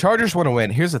 Well, if the Chargers want to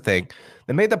win, here's the thing.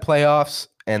 They made the playoffs,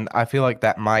 and I feel like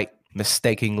that might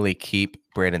mistakenly keep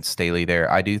Brandon Staley there.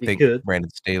 I do think Brandon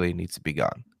Staley needs to be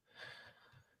gone.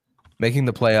 Making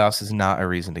the playoffs is not a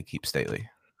reason to keep Staley.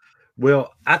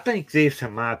 Well, I think this,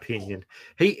 in my opinion,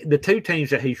 the two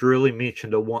teams that he's really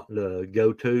mentioned of wanting to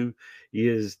go to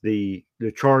is the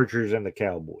Chargers and the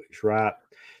Cowboys, right?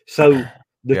 So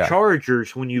the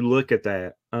Chargers, when you look at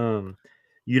that,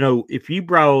 if you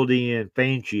brought in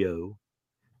Fangio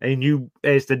and you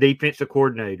as the defensive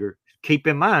coordinator, keep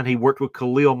in mind he worked with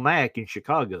Khalil Mack in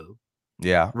Chicago,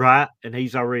 Yeah. right? And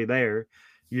he's already there.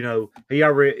 He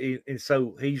already, and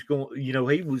so he's going.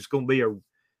 He was going to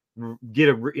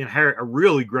be inherit a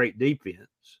really great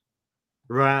defense,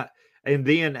 right? And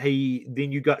then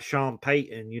you got Sean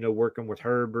Payton, working with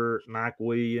Herbert, Mike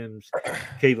Williams,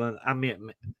 Keelan. I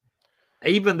mean,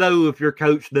 even though if your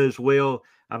coach does well,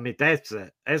 I mean that's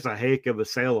a heck of a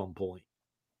selling point,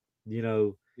 you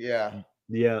know. Yeah.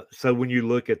 Yeah. So when you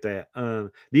look at that,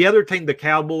 the other team, the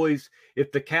Cowboys,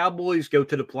 if the Cowboys go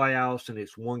to the playoffs and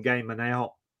it's one game and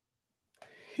out,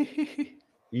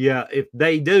 yeah, if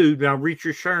they do, now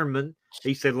Richard Sherman,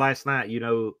 he said last night,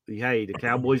 hey, the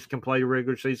Cowboys can play the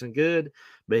regular season good,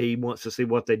 but he wants to see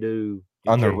what they do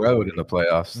in On the January. road in the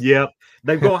playoffs. Yep.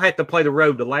 They're going to have to play the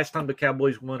road. The last time the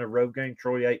Cowboys won a road game,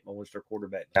 Troy Aikman was their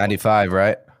quarterback. 95,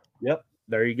 right? Yep.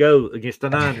 There you go, against the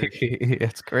Niners.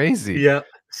 It's crazy. Yeah.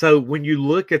 So when you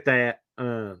look at that,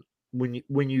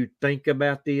 when you think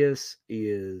about this,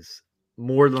 is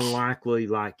more than likely,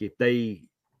 like if they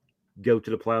go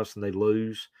to the playoffs and they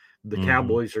lose, the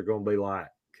Cowboys are going to be like,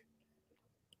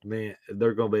 man,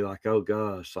 they're going to be like, oh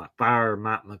gosh, like fire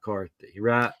Mike McCarthy,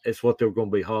 right? It's what they're going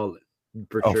to be hauling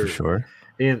for sure. For sure.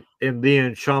 And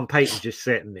then Sean Payton just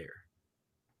sitting there,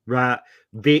 right?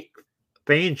 Vic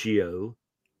Fangio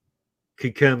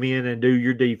could come in and do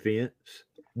your defense.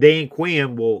 Dan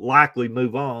Quinn will likely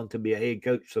move on to be a head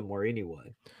coach somewhere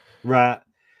anyway, right?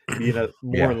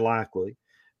 More than likely.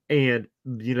 And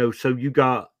so you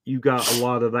got a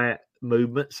lot of that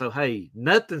movement. So hey,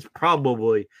 nothing's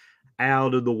probably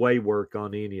out of the way work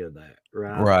on any of that,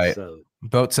 right? Right. So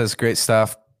Boat says great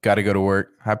stuff. Got to go to work.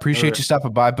 I appreciate you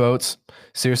stopping by, Boats.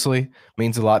 Seriously,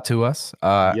 means a lot to us.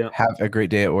 Have a great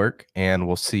day at work, and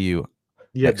we'll see you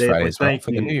next Friday as well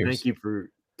for the New Year's.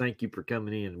 Thank you for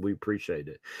coming in. We appreciate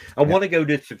it. I want to go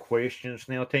to some questions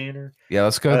now, Tanner. Yeah,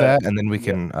 let's go that, and then we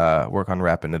can work on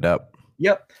wrapping it up.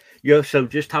 Yep. So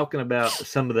just talking about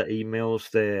some of the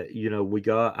emails that, we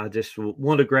got, I just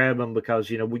want to grab them because,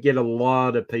 we get a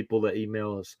lot of people that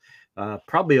email us,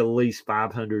 probably at least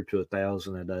 500 to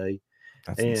 1,000 a day.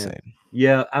 That's insane.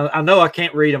 Yeah, I know I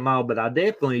can't read them all, but I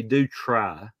definitely do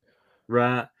try,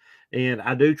 right? And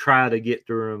I do try to get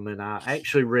through them. And I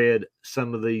actually read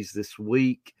some of these this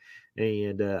week,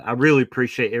 and I really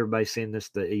appreciate everybody sending us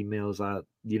the emails. I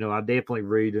definitely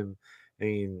read them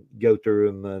and go through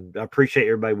them. And I appreciate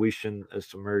everybody wishing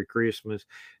us a Merry Christmas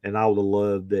and all the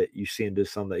love that you send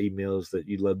us on the emails that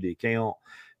you love the account.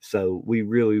 So we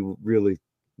really, really,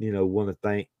 want to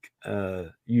thank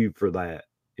you for that.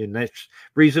 And that's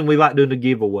the reason we like doing the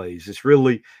giveaways. It's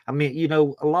really, a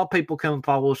lot of people come and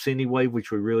follow us anyway, which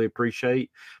we really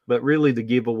appreciate. But really, the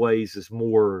giveaways is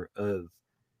more of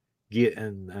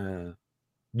getting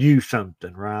you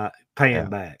something, right? Paying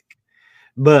back.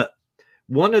 But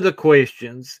one of the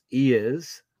questions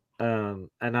is, and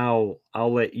I'll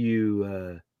let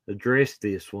you address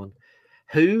this one.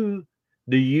 Who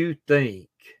do you think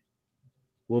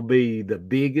will be the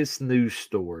biggest news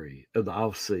story of the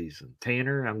offseason?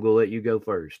 Tanner, I'm going to let you go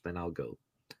first, then I'll go.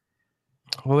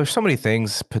 Well, there's so many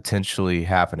things potentially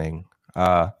happening.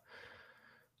 You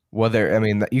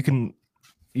can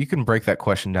break that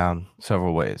question down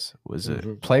several ways. Was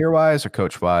it player-wise or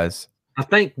coach-wise? I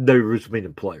think there was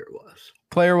meaning player-wise.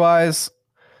 Player-wise,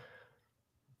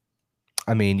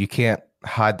 you can't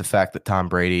hide the fact that Tom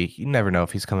Brady, you never know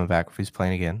if he's coming back, if he's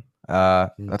playing again.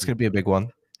 That's going to be a big one,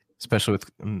 especially with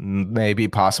maybe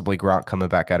possibly Gronk coming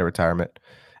back out of retirement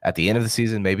at the end of the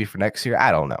season, maybe for next year.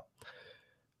 I don't know.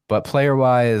 But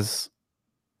player-wise,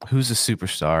 who's a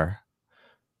superstar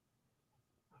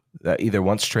that either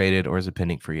once traded or is a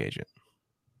pending free agent?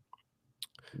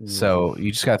 So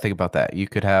you just got to think about that. You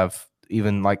could have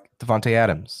even like Devontae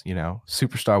Adams,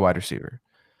 superstar wide receiver.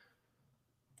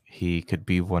 He could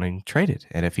be wanting traded.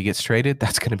 And if he gets traded,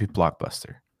 that's going to be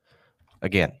blockbuster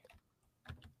again.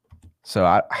 So,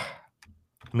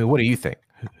 what do you think?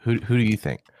 Who do you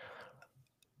think?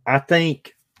 I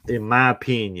think, in my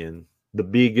opinion, the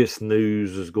biggest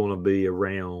news is going to be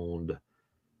around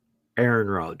Aaron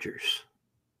Rodgers.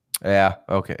 Yeah,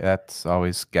 okay. That's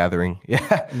always gathering.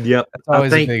 Yeah. Yep. That's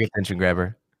always a big attention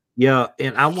grabber. Yeah,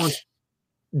 and I want,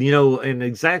 and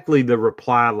exactly the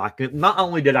reply, like, not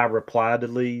only did I reply to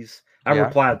these, I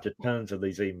replied to tons of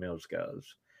these emails, guys,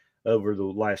 over the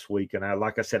last week. And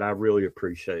like I said, I really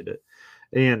appreciate it.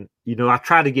 And, I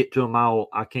try to get to them all.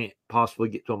 I can't possibly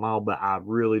get to them all, but I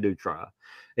really do try.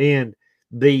 And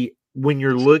when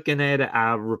you're looking at it,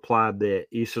 I replied that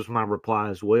this is my reply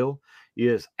as well,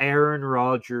 is Aaron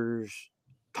Rodgers,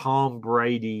 Tom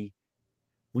Brady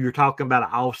you're talking about an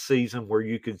off season where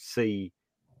you could see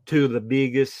two of the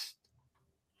biggest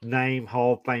name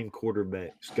Hall of Fame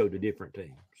quarterbacks go to different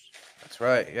teams. That's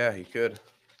right. Yeah, he could.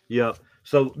 Yep.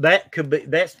 So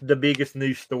that's the biggest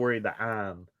news story that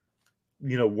I'm,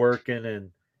 working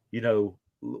and,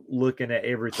 looking at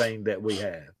everything that we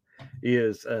have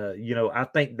is, I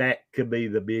think that could be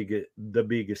the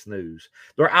biggest news.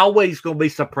 There are always going to be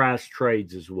surprise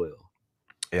trades as well.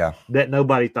 Yeah. That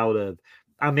nobody thought of.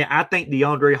 I mean, I think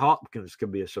DeAndre Hopkins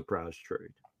could be a surprise trade.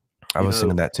 I was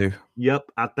thinking that too. Yep.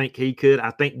 I think he could.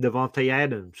 I think Devontae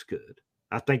Adams could.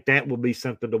 I think that will be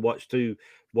something to watch too.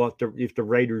 If the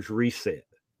Raiders reset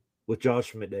with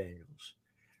Josh McDaniels,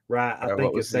 right? I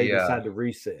think if they decide to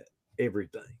reset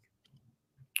everything.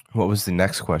 What was the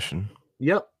next question?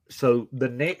 Yep. So the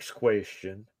next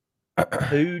question: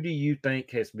 who do you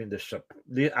think has been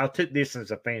I took this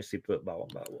as a fantasy football,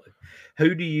 by the way.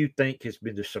 Who do you think has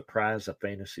been the surprise of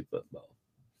fantasy football?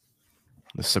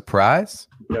 The surprise?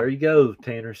 There you go,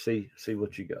 Tanner. See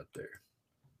what you got there.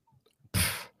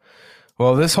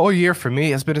 Well, this whole year for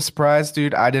me has been a surprise,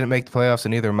 dude. I didn't make the playoffs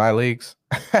in either of my leagues.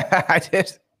 I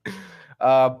did.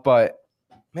 But,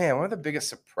 man, one of the biggest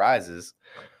surprises.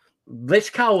 Let's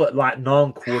call it like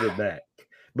non-quarterback.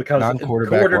 Because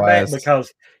quarterback,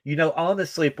 because,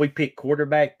 honestly, if we pick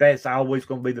quarterback, that's always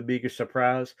going to be the biggest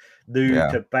surprise due to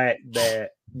the fact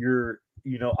that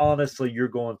honestly, you're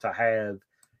going to have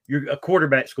a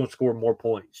quarterback's going to score more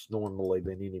points normally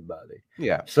than anybody.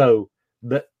 Yeah. So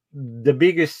the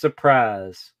biggest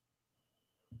surprise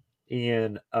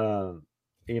in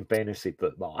fantasy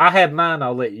football. I have mine.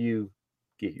 I'll let you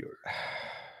get yours.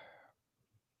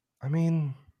 I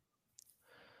mean,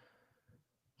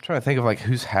 I'm trying to think of like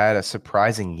who's had a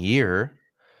surprising year.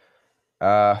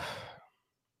 There's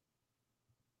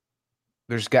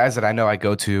guys that I know I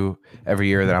go to every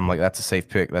year that I'm like, that's a safe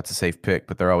pick. That's a safe pick,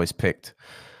 but they're always picked.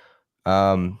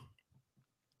 Man,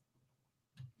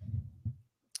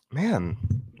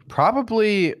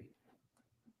 probably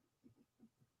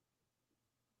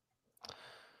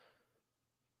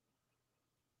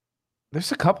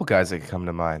there's a couple guys that come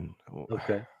to mind.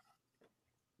 Okay.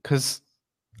 Because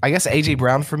I guess AJ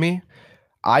Brown for me,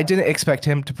 I didn't expect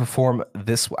him to perform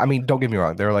this. I mean, don't get me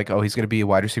wrong. They're like, oh, he's going to be a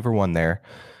wide receiver one there.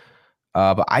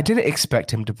 But I didn't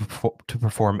expect him to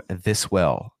perform this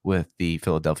well with the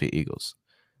Philadelphia Eagles.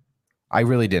 I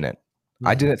really didn't. Mm-hmm.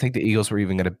 I didn't think the Eagles were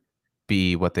even going to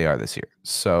be what they are this year.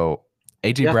 So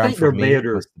AJ Brown for me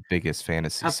was the biggest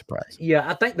fantasy surprise. Yeah,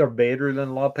 I think they're better than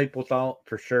a lot of people thought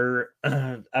for sure.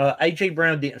 AJ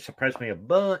Brown didn't surprise me a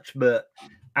bunch, but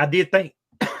I did think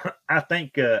I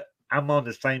think I'm on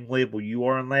the same level you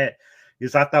are on that.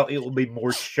 Is I thought it would be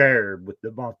more shared with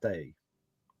Devontae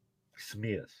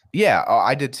Smith. Yeah,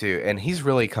 I did too, and he's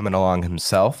really coming along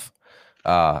himself.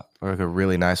 Like a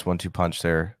really nice 1-2 punch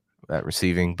there at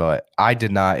receiving, but I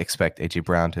did not expect AJ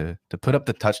Brown to put up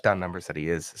the touchdown numbers that he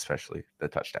is, especially the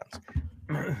touchdowns.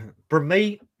 For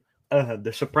me,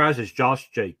 the surprise is Josh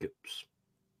Jacobs.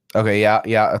 Okay, yeah,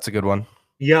 that's a good one.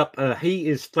 Yep, he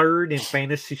is third in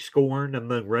fantasy scoring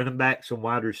among running backs and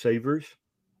wide receivers,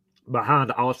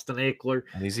 behind Austin Eckler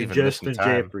and Justin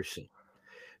Jefferson.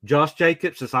 Josh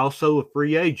Jacobs is also a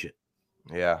free agent.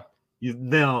 Yeah.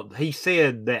 Now, he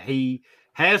said that he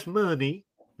has money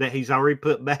that he's already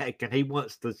put back, and he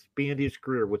wants to spend his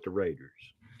career with the Raiders.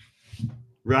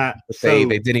 Right. They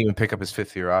didn't even pick up his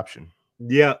fifth-year option.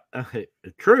 Yeah,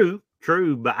 true.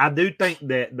 But I do think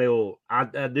that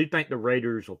I do think the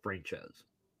Raiders will franchise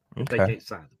if they can't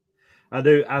sign him. I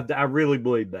do. I really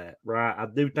believe that. Right. I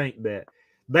do think that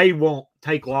they won't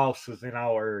take losses in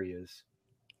all areas.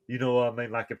 You know what I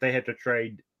mean? Like if they had to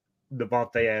trade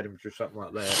Devontae Adams or something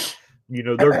like that,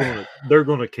 they're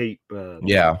gonna keep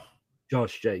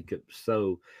Josh Jacobs.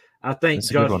 So I think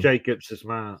Josh Jacobs is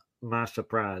my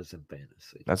surprise in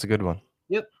fantasy. That's a good one.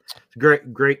 Yep.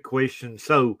 Great question.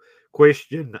 So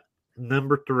question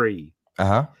number 3.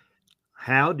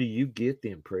 How do you get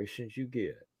the impressions you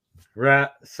get? Right.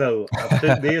 So I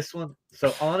took this one.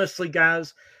 So honestly,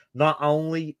 guys, not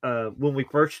only when we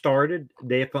first started,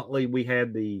 definitely we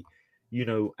had the,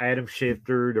 Adam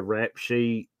Schefter, the rap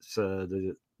sheets,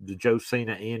 the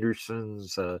Josina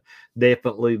Andersons,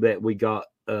 definitely that we got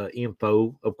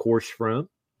info, of course, from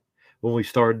when we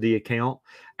started the account.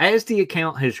 As the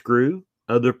account has grew,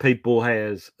 other people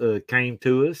has came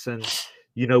to us, and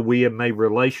we have made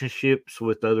relationships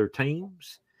with other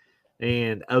teams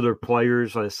and other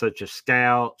players, such as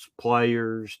scouts,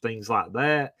 players, things like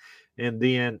that. And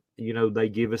then, they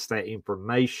give us that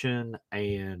information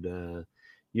and,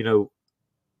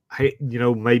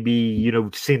 maybe,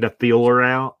 send a feeler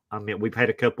out. I mean, we've had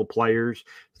a couple players.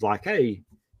 It's like, hey,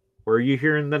 where are you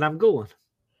hearing that I'm going?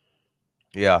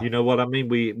 Yeah, You know what I mean?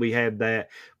 We had that.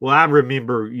 Well, I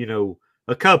remember,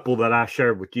 a couple that I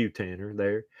shared with you, Tanner,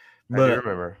 there. I do But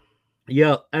remember.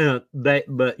 yeah, that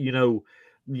but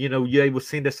they would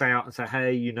send us out and say,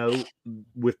 hey,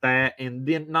 with that, and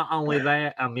then not only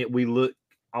that, I mean, we look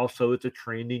also at the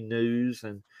trending news,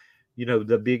 and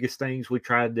the biggest things we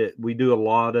do a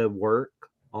lot of work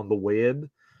on the web.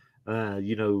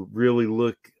 Really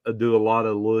do a lot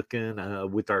of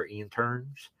looking with our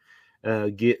interns.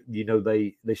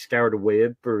 They scour the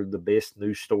web for the best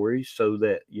news stories so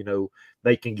that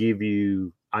they can give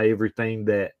you everything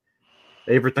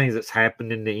that's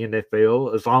happened in the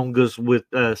NFL, as long as with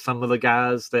some of the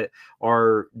guys that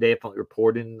are definitely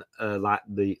reporting, like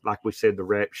we said, the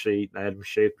Rap Sheet, the Adam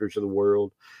Schefters of the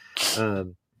world,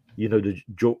 um, the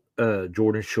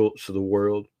Jordan Schultz of the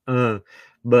world.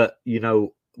 But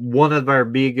one of our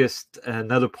biggest,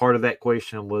 another part of that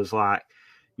question was like,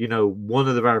 one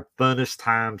of our funnest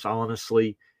times,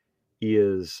 honestly,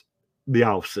 is the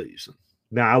off season.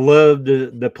 Now I love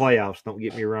the playoffs. Don't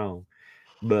get me wrong,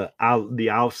 but the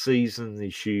off season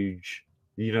is huge.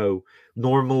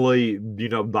 Normally,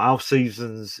 the off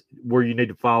seasons where you need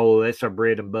to follow. That's our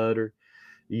bread and butter.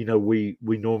 We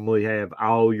normally have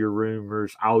all your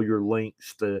rumors, all your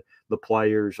links to the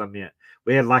players. I mean,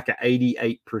 we had like an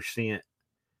 88%,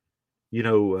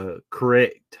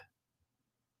 correct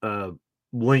uh,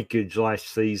 linkage last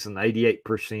season,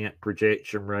 88%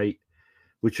 projection rate,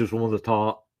 which was one of the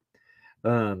top.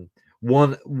 Um,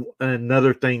 one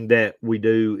another thing that we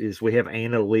do is we have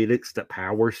analytics that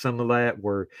power some of that,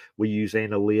 where we use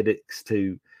analytics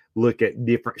to look at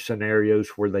different scenarios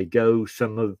where they go.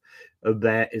 Some of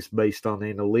that is based on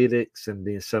analytics, and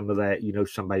then some of that,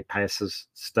 somebody passes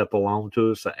stuff along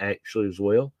to us actually as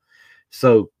well.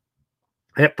 So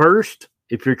at first,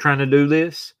 if you're trying to do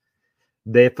this,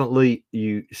 definitely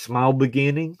you small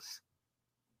beginnings,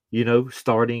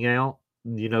 starting out,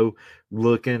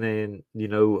 looking and,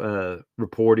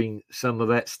 reporting some of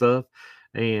that stuff.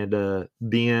 And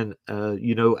then,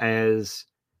 as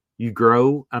you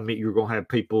grow, I mean, you're going to have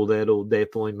people that'll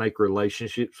definitely make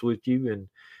relationships with you. And,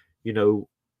 you know,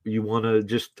 you want to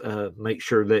just make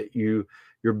sure that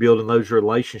you're building those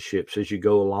relationships as you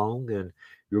go along, and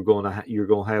you're going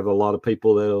to have a lot of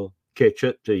people that'll catch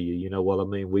up to you. You know what I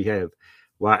mean?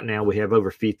 Right now we have over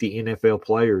 50 NFL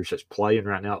players that's playing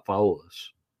right now that follow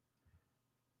us.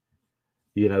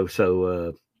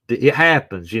 So it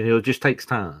happens. It just takes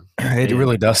time. It And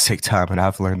really does take time, and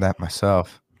I've learned that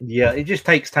myself. yeah, it just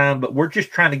takes time, but we're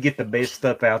just trying to get the best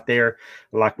stuff out there.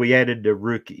 Like we added the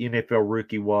NFL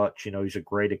Rookie Watch. He's a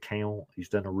great account. He's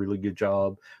done a really good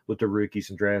job with the rookies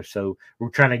and drafts. So we're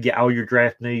trying to get all your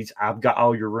draft needs. I've got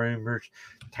all your rumors.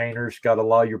 Tanner's got a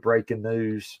lot of your breaking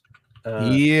news.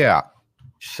 Yeah.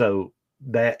 So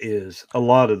that is a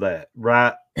lot of that,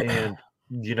 right? And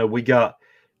we got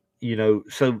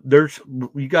so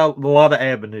you got a lot of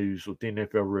avenues with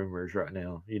NFL rumors right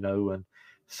now, and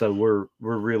so we're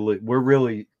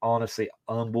really honestly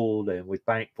humbled, and we're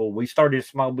thankful. We started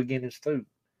small beginnings too. You know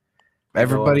what I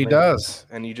Everybody mean? does.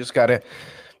 And you just got to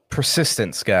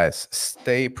persistence, guys.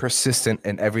 Stay persistent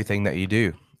in everything that you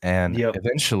do. And Yep.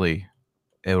 eventually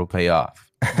it'll pay off.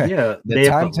 Yeah, The definitely.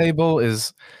 timetable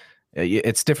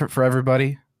it's different for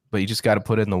everybody, but you just got to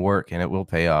put in the work and it will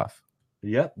pay off.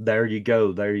 Yep. There you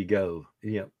go. There you go.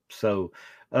 Yep. So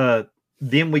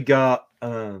then we got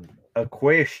a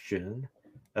question.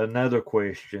 Another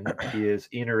question is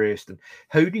interesting.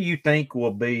 Who do you think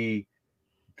will be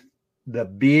the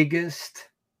biggest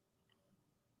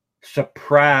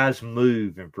surprise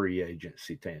move in free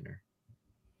agency, Tanner?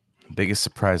 Biggest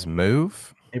surprise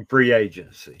move? In free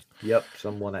agency. Yep.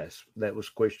 Someone asked. That was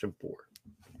question 4.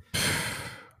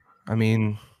 I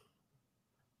mean,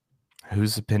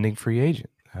 who's the pending free agent?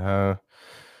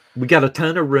 We got a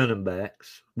ton of running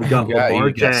backs. We got Lamar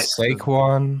you got Jackson.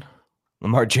 Saquon.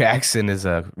 Lamar Jackson is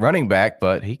a running back,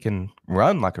 but he can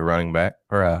run like a running back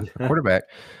or a quarterback.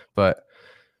 But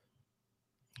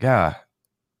yeah.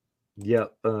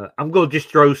 Yep. I'm going to just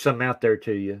throw some out there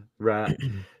to you, right?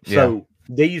 So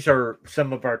these are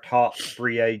some of our top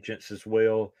free agents as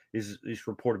well. Is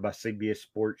reported by CBS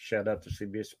Sports. Shout out to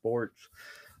CBS Sports.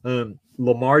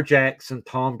 Lamar Jackson,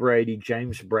 Tom Brady,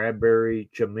 James Bradbury,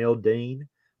 Jamel Dean,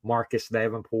 Marcus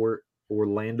Davenport,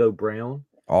 Orlando Brown.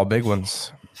 All big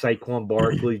ones. Saquon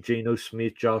Barkley, Geno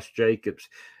Smith, Josh Jacobs.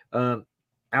 Out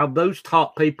of those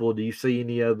top people, do you see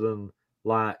any of them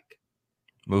like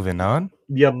moving on?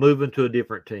 Yeah, moving to a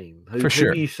different team. For sure.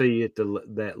 Who do you see at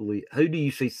that list? Who do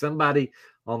you see somebody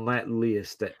on that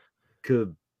list that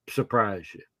could surprise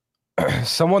you?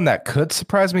 Someone that could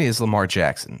surprise me is Lamar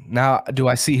Jackson. Now, do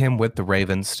I see him with the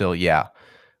Ravens still? Yeah.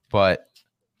 But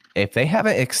if they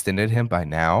haven't extended him by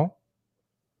now,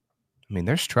 I mean,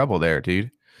 there's trouble there,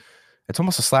 dude. It's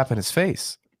almost a slap in his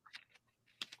face.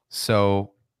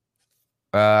 So,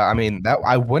 I mean, that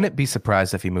I wouldn't be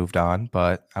surprised if he moved on,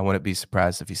 but I wouldn't be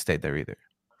surprised if he stayed there either.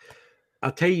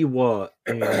 I'll tell you what,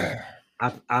 and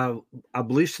I've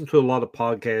listened to a lot of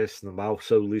podcasts, and I've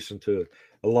also listened to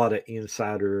a lot of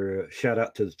insider. Shout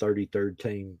out to the 33rd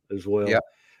team as well. Yep.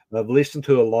 I've listened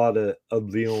to a lot of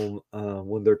them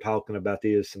when they're talking about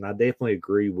this, and I definitely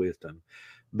agree with them.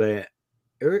 But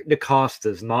Eric DaCosta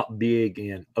is not big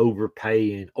in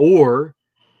overpaying or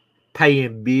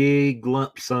paying big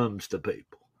lump sums to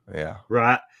people. Yeah.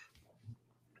 Right?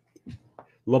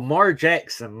 Lamar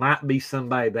Jackson might be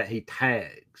somebody that he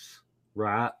tags,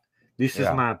 right? This is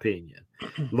my opinion.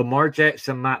 Lamar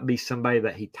Jackson might be somebody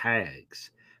that he tags,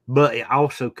 but it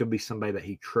also could be somebody that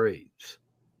he trades.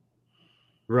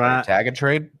 Right? Like tag and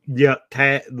trade? Yeah,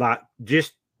 like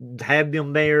just have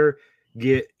them there,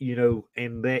 get,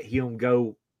 and let him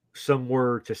go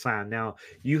somewhere to sign. Now,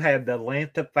 you have the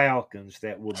Atlanta Falcons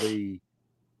that will be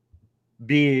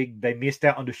big. They missed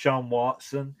out on Deshaun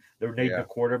Watson. They're needing a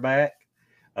quarterback.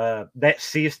 That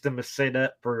system is set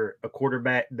up for a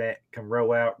quarterback that can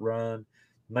roll out, run,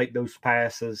 make those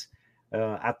passes.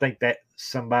 I think that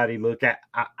somebody look at.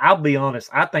 I'll be honest.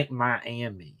 I think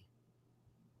Miami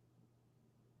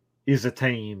is a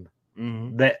team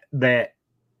that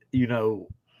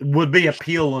would be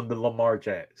appealing to Lamar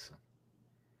Jackson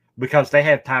because they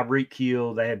have Tyreek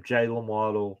Hill, they have Jalen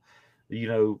Waddle.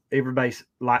 Everybody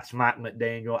likes Mike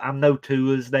McDaniel. I know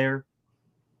Tua's there.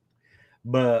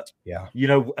 But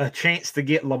a chance to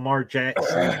get Lamar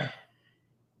Jackson.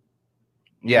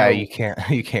 You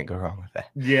can't go wrong with that.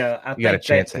 Yeah, I think got a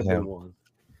chance at him. One.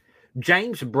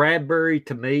 James Bradbury,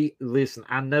 to me, listen,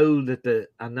 I know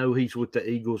he's with the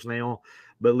Eagles now,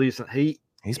 but listen, he's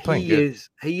playing good.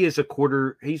 He's a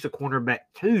cornerback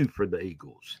too for the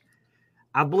Eagles.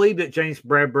 I believe that James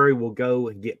Bradbury will go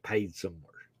and get paid somewhere.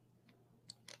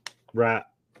 Right.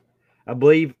 I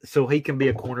believe so he can be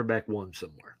a cornerback one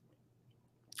somewhere.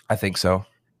 I think so.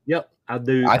 Yep, I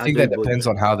do. I think that depends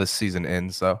on how this season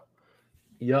ends, though.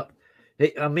 Yep.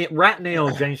 I mean, right now,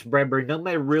 James Bradbury, no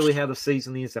matter really how the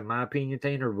season is, in my opinion,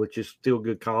 Tanner, which is still a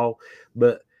good call,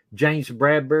 but James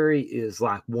Bradbury is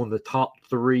like one of the top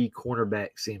 3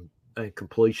 cornerbacks in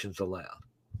completions allowed.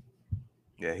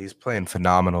 Yeah, he's playing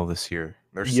phenomenal this year.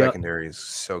 Their secondary is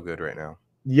so good right now.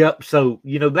 Yep. So,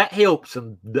 that helps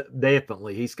him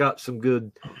definitely. He's got some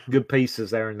good pieces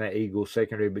there in that Eagles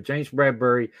secondary. But James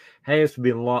Bradbury has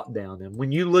been locked down. And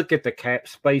when you look at the cap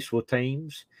space with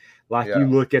teams, you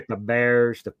look at the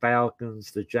Bears, the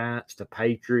Falcons, the Giants, the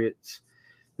Patriots,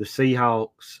 the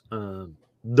Seahawks,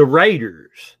 the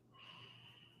Raiders.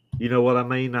 You know what I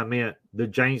mean? I meant the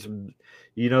James,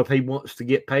 if he wants to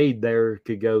get paid there,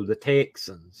 could go the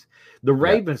Texans. The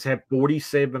Ravens have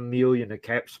 $47 million of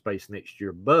cap space next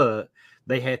year, but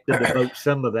they have to devote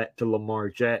some of that to Lamar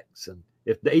Jackson.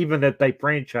 Even if they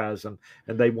franchise him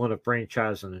and they want to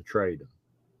franchise him and trade him.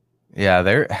 Yeah,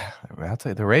 I'll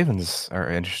tell you, the Ravens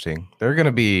are interesting. They're going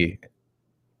to be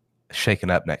shaken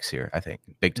up next year, I think,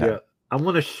 big time. Yeah, I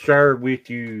want to share with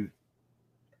you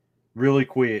really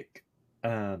quick.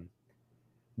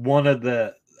 One of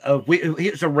the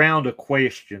it's around a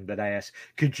question that I asked.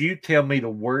 Could you tell me the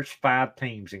worst 5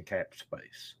 teams in cap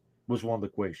space? Was one of the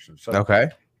questions. So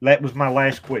that was my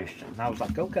last question. And I was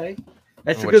like, okay,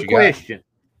 that's a good question.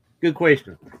 Got? Good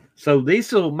question. So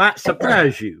these might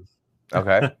surprise you.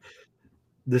 Okay.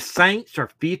 The Saints are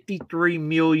 $53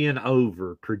 million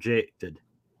over projected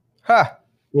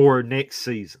for next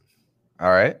season. All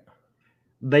right.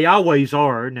 They always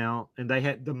are now, and they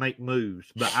had to make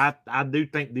moves. But I do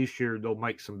think this year they'll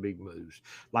make some big moves.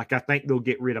 Like, I think they'll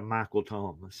get rid of Michael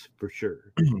Thomas for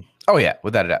sure. Oh, yeah,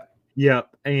 without a doubt.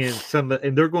 Yep, and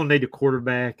they're going to need a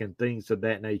quarterback and things of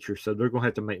that nature, so they're going to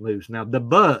have to make moves. Now, the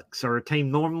Bucks are a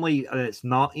team normally that's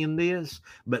not in this,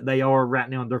 but they are right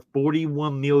now. They're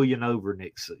 $41 million over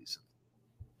next season.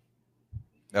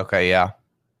 Okay, yeah.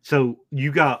 So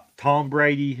you got Tom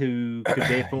Brady, who could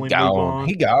definitely move on.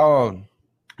 He gone.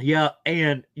 Yeah,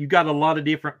 and you got a lot of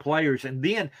different players. And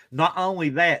then not only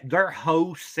that, their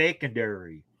whole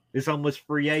secondary is almost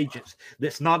free agents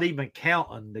that's not even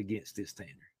counting against this Tanner.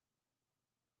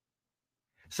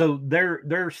 So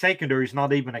their secondary is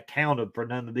not even accounted for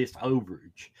none of this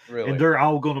overage. Really? And they're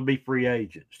all going to be free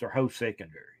agents, their whole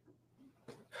secondary.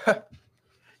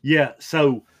 Yeah,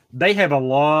 so they have a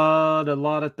lot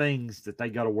of things that they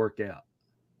got to work out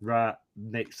right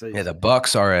next season. Yeah, the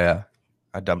Bucks are a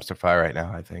dumpster fire right now,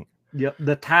 I think. Yep,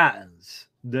 the Titans.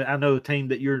 I know a team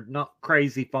that you're not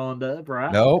crazy fond of,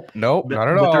 right? Nope, But, not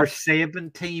at but they're all.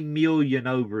 17 million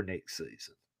over next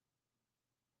season.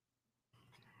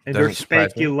 And Doesn't there's surprise me.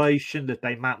 speculation that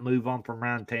they might move on from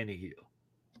Ryan Tannehill.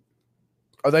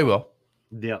 Oh, they will.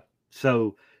 Yep.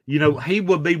 So, he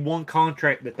would be one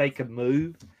contract that they could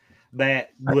move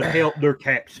that would help their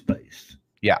cap space.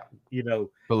 Yeah. So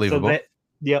Believable.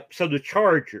 So the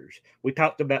Chargers, we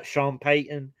talked about Sean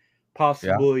Payton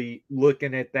possibly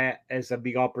looking at that as a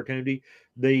big opportunity.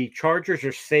 The Chargers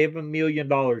are $7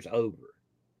 million over.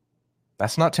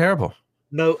 That's not terrible.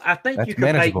 No, I think That's you can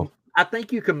manageable.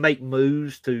 make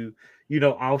moves to,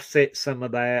 offset some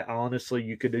of that. Honestly,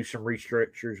 you could do some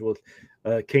restructures with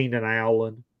Keenan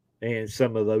Allen and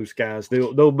some of those guys. They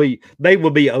will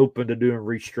be open to doing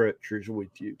restructures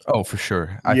with you. Oh, for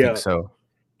sure. I think so.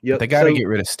 Yeah, they got to get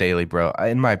rid of Staley, bro.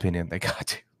 In my opinion, they got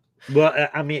to. Well,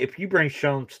 I mean, if you bring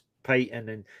Sean Payton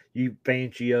and you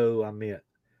Fangio, I mean,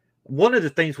 one of the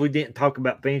things we didn't talk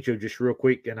about Fangio just real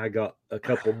quick, and I got a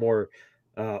couple more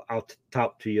I'll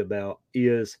talk to you about,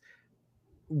 is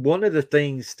one of the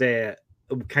things that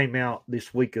came out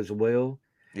this week as well.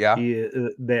 Yeah.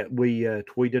 That we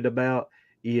tweeted about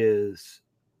is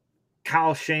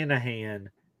Kyle Shanahan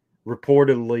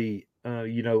reportedly,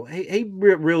 he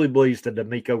really believes that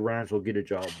DeMeco Ryans will get a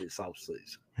job this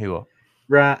offseason. He will.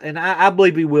 Right. And I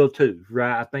believe he will too.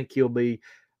 Right. I think he'll be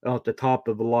at the top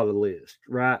of a lot of lists.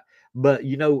 Right. But,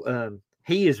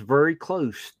 he is very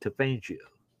close to Fangio.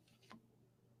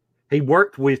 He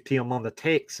worked with him on the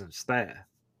Texans staff.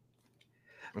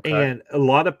 Okay. And a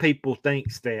lot of people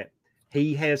thinks that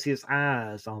he has his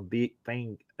eyes on Vic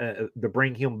Fangio to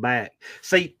bring him back.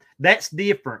 See, that's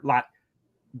different. Like,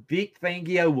 Vic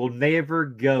Fangio will never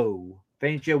go to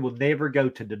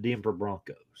the Denver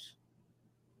Broncos.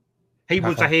 He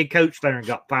was a head coach there and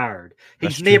got fired.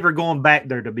 He's never going back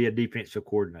there to be a defensive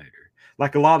coordinator.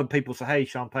 Like a lot of people say, hey,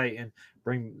 Sean Payton,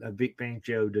 bring Vic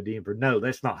Fangio to Denver. No,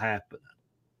 that's not happening.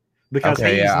 Because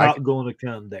he's not going to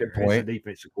come there as a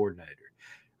defensive coordinator.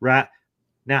 Right?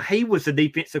 Now, he was a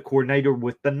defensive coordinator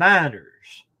with the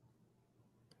Niners.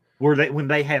 When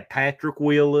they had Patrick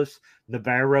Willis,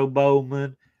 Navarro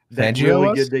Bowman, that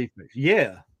really good defense.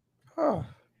 Yeah. Oh.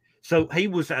 So he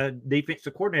was a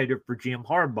defensive coordinator for Jim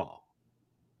Harbaugh.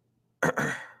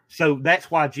 So that's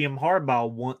why Jim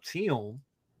Harbaugh wants him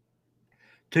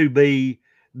to be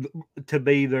the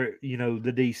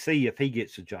the DC if he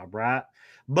gets a job, right?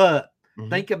 But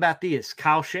think about this: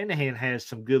 Kyle Shanahan has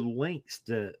some good links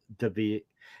to Vic,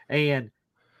 and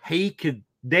he could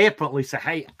definitely say,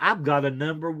 "Hey, I've got a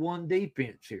number one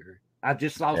defense here. I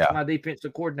just lost my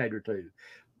defensive coordinator too.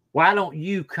 Why don't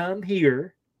you come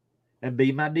here and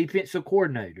be my defensive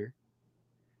coordinator?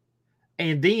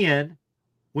 And then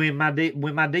when my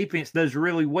defense does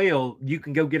really well, you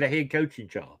can go get a head coaching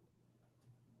job."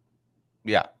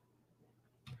 Yeah.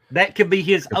 That could be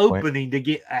his opening to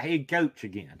get a head coach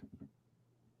again.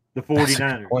 The 49ers. That's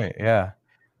a good point. Yeah.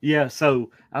 Yeah, so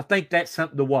I think that's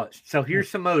something to watch. So here's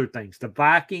some other things. The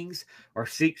Vikings are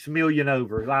 $6 million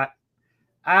over. Like,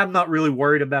 I'm not really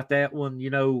worried about that one.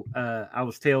 I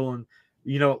was telling,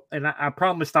 and I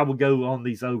promised I would go on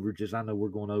these overages. I know we're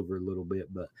going over a little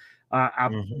bit, but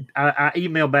I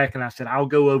emailed back and I said, I'll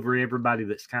go over everybody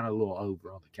that's kind of a little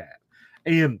over on the cap.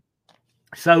 And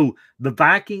so the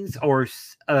Vikings are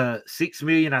 $6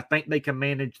 million. I think they can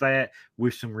manage that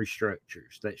with some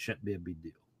restructures. That shouldn't be a big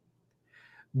deal.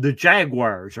 The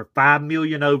Jaguars are $5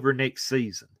 million over next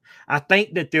season. I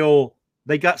think that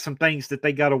they got some things that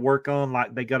they got to work on,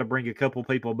 like they got to bring a couple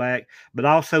people back. But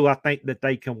also, I think that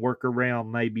they can work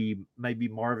around maybe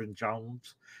Marvin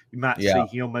Jones. You might see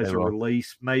him as a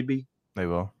release, maybe. They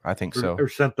will. I think so. Or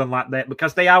something like that,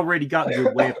 because they already got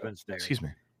good weapons there. Excuse me.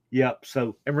 Yep.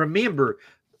 So, and remember,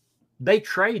 they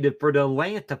traded for the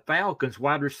Atlanta Falcons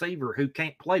wide receiver who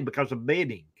can't play because of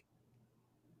betting.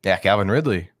 Yeah, Calvin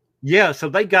Ridley. Yeah, so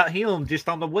they got him just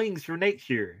on the wings for next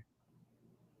year.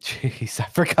 Jeez, I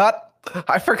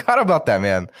forgot about that,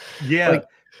 man. Yeah.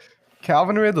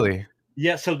 Calvin Ridley.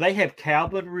 Yeah, so they have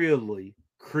Calvin Ridley,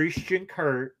 Christian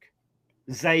Kirk,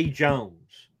 Zay Jones.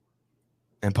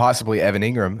 And possibly Evan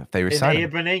Ingram if they resign him.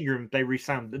 Evan Ingram if they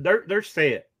resign him. They're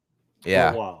set.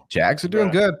 Yeah. For a while. Jags are doing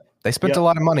good. They spent a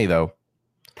lot of money, though.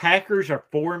 Packers are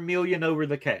 $4 million over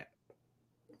the cap.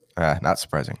 Not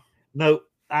surprising. No,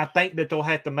 I think that they'll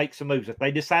have to make some moves. If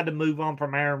they decide to move on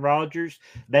from Aaron Rodgers,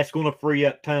 that's going to free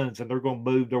up tons, and they're going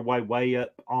to move their way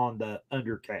up on the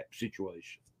under cap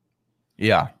situation.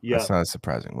 Yeah. That's not a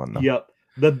surprising one, though. Yep.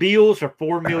 The Bills are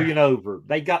 $4 million over.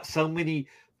 They got so many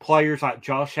players like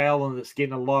Josh Allen that's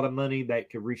getting a lot of money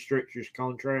that could restructure his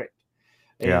contract.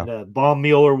 And Von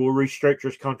Miller will restructure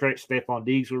his contract. Stephon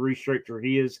Diggs will restructure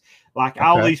his. Like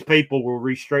all these people will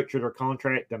restructure their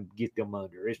contract and get them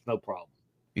under. It's no problem.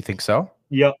 You think so?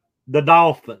 Yep. The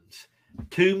Dolphins,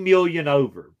 $2 million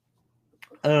over.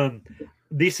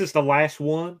 This is the last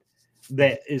one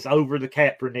that is over the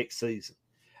cap for next season.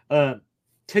 $2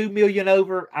 million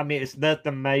over. I mean, it's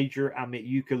nothing major. I mean,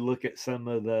 you could look at some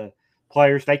of the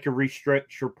players. They could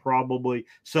restructure probably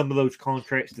some of those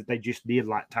contracts that they just did,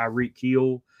 like Tyreek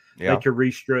Hill. Yeah. They could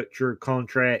restructure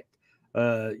contract,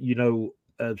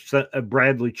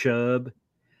 Bradley Chubb.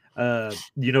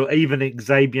 Even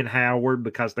Xavier Howard,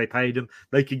 because they paid him.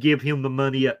 They could give him the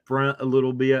money up front a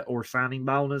little bit or signing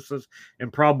bonuses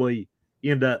and probably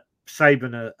end up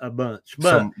saving a bunch.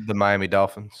 But the Miami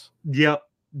Dolphins. Yep,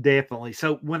 definitely.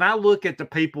 So when I look at the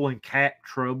people in cap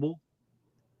trouble,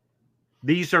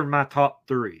 these are my top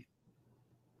three.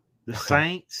 The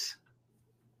Saints,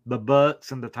 the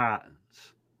Bucks, and the Titans.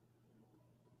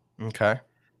 Okay.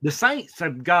 The Saints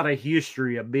have got a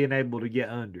history of being able to get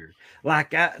under.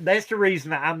 That's the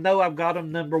reason I know I've got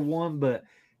them number one, but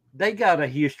they got a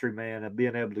history, man, of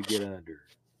being able to get under,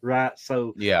 right?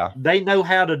 So yeah, they know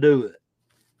how to do it.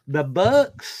 The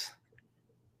Bucks,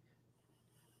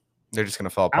 they're just going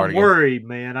to fall apart. I'm worried,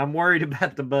 man. I'm worried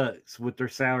about the Bucks with their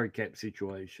salary cap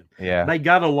situation. Yeah, they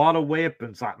got a lot of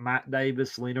weapons like Mike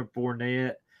Davis, Leonard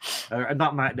Fournette,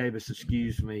 not Mike Davis,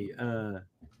 excuse me.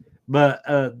 But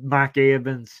Mike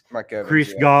Evans,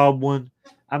 Chris Godwin.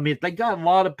 I mean, they got a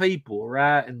lot of people,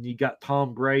 right? And you got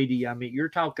Tom Brady. I mean, you're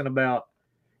talking about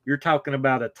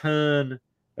a ton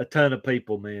of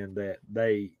people, man, that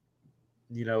they,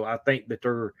 I think that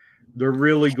they're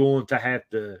really going to have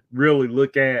to really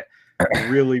look at,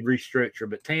 really restructure.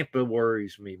 But Tampa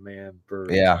worries me, man, for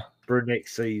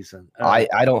next season. I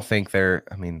don't think they're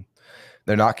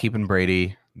not keeping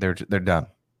Brady. They're done.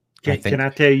 Can I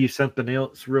tell you something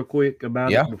else real quick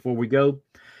about it before we go?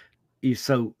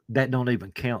 So that don't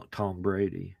even count Tom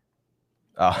Brady.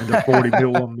 And they're 40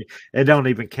 million. It don't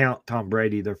even count Tom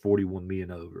Brady. They're 41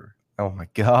 million over. Oh my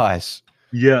gosh.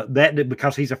 Yeah, that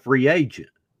because he's a free agent.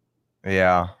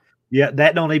 Yeah. Yeah,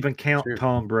 that don't even count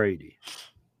Tom Brady.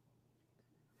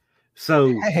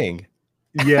 So dang.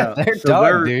 Yeah, they're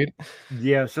done, dude.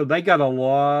 Yeah, so they got a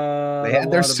lot. They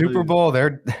had their Super Bowl.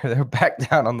 They're back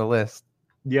down on the list.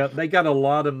 Yeah, they got a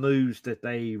lot of moves that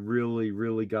they really,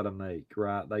 really got to make,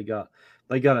 right? They got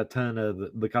a ton of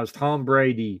it because Tom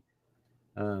Brady,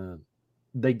 Tom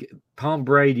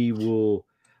Brady will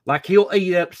he'll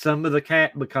eat up some of the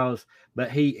cap but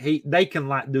they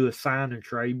can do a sign and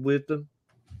trade with them.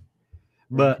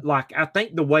 But I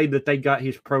think the way that they got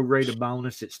his prorated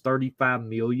bonus, it's $35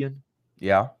 million.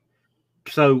 Yeah.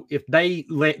 So if they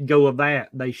let go of that,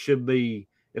 they should be.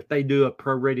 If they do a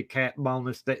prorated cap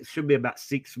bonus, that should be about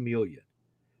 $6 million.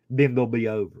 Then they'll be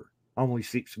over. Only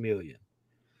 $6 million.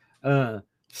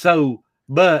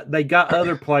 But they got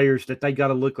other players that they got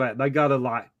to look at. They got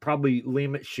to probably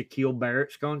limit Shaquille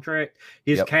Barrett's contract.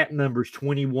 His cap number is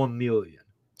 $21 million.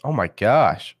 Oh my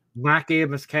gosh. Mike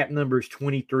Evans' cap number is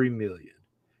 $23 million.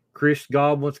 Chris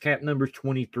Godwin's cap number is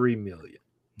 $23 million.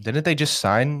 Didn't they just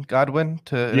sign Godwin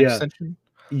to an extension?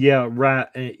 Yeah, right.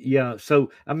 Yeah. So,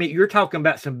 I mean, you're talking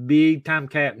about some big time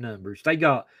cap numbers. They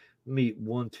got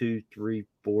 1, 2, 3,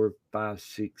 4, 5,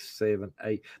 6, 7,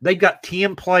 8. They got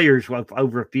 10 players with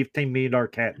over a $15 million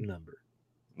cap number.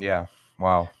 Yeah.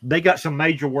 Wow. They got some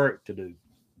major work to do.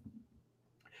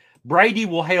 Brady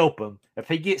will help them. If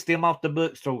he gets them off the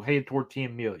books, they'll head toward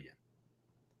 $10 million.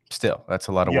 Still, that's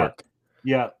a lot of work.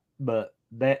 Yeah, but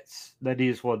that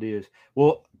is what it is.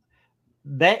 Well,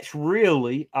 that's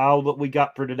really all that we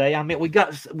got for today. I mean, we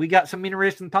got some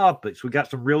interesting topics. We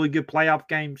got some really good playoff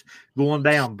games going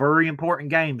down. Very important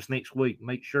games next week.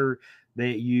 Make sure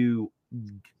that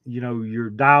you're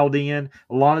dialed in.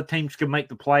 A lot of teams can make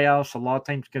the playoffs. A lot of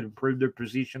teams can improve their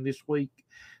position this week.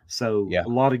 So a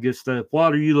lot of good stuff.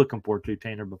 What are you looking forward to,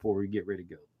 Tanner, before we get ready to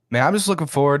go? Man, I'm just looking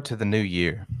forward to the new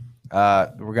year.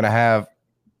 We're going to have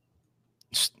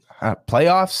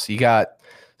playoffs. You got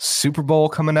Super Bowl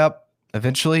coming up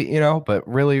eventually, but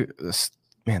really,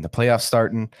 man, the playoffs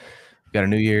starting. We got a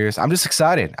New Year's. I'm just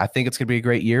excited. I think it's going to be a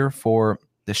great year for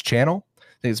this channel. I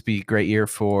think it's going to be a great year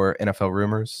for NFL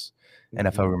Rumors,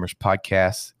 NFL Rumors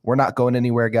podcast. We're not going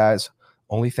anywhere, guys.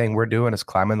 Only thing we're doing is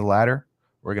climbing the ladder.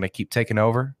 We're going to keep taking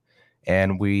over,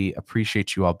 and we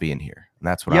appreciate you all being here. And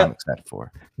that's what I'm excited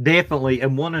for. Definitely.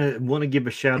 And want to give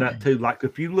a shout out too.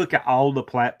 If you look at all the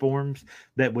platforms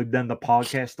that we've done the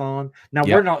podcast on, now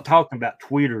we're not talking about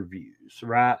Twitter views,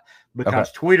 right?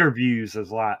 Because Twitter views is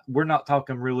we're not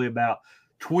talking really about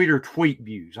Twitter tweet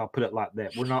views. I'll put it like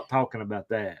that. We're not talking about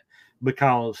that.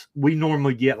 because we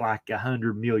normally get like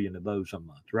 100 million of those a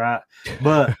month, right?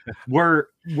 But we're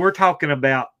talking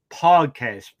about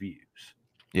podcast views,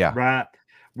 Yeah. right?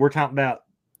 We're talking about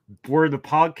where the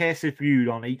podcast is viewed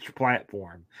on each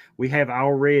platform. We have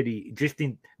already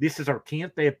this is our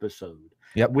 10th episode.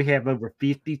 Yep. We have over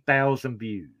 50,000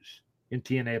 views in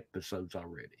 10 episodes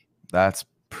already. That's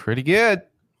pretty good.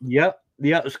 Yep.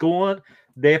 It's going.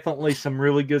 Definitely some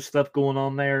really good stuff going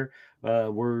on there.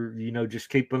 We're, just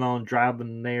keeping on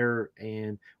driving there,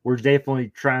 and we're definitely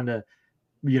trying to,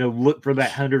 look for that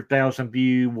 100,000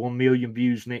 view, 1 million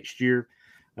views next year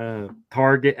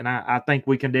target. And I think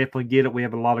we can definitely get it. We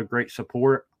have a lot of great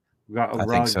support. We got a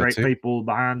lot of great people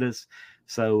behind us.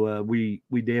 So we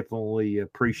definitely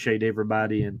appreciate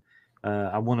everybody. And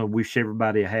I want to wish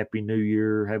everybody a happy new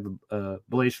year. Have a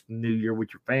blessed new year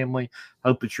with your family.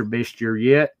 Hope it's your best year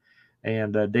yet.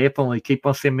 And definitely keep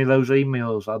on sending me those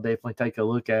emails. I'll definitely take a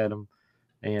look at them.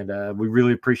 And we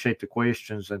really appreciate the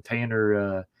questions. And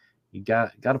Tanner, you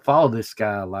got to follow this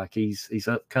guy. Like he's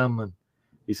upcoming.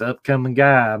 He's an upcoming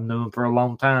guy. I've known him for a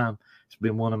long time. He's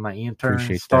been one of my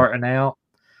interns starting out.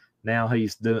 Now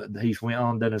he's went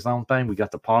on and done his own thing. We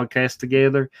got the podcast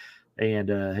together, and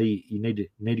you need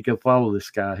to go follow this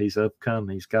guy. He's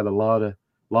upcoming. He's got a lot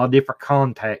of different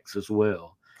contacts as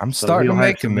well. I'm starting to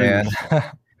make him, man.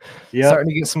 Starting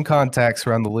to get some contacts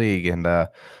around the league, and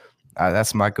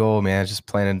that's my goal, man. Just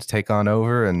planning to take on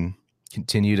over and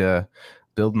continue to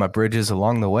build my bridges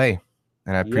along the way.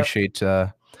 And I appreciate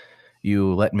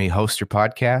you letting me host your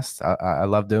podcast. I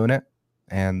love doing it,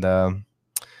 and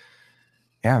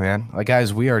yeah, man. Like,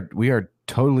 guys, we are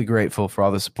totally grateful for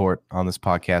all the support on this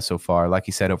podcast so far. Like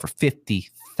you said, over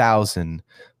 50,000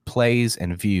 plays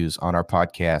and views on our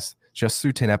podcast just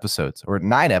through 10 episodes or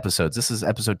 9 episodes. This is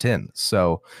episode 10.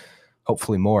 So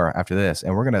hopefully more after this.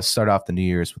 And we're going to start off the New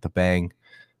Year's with a bang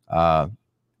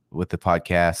with the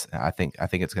podcast. I think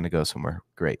it's going to go somewhere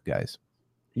great, guys.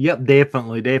 Yep,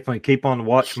 definitely. Keep on the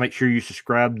watch. Make sure you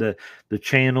subscribe to the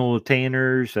channel of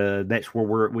Tanner's. That's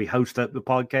where we host up the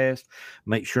podcast.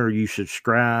 Make sure you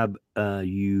subscribe. Make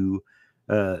sure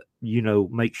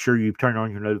you turn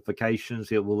on your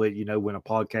notifications. It will let you know when a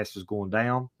podcast is going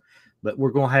down. But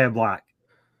we're going to have like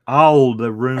all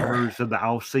the rumors of the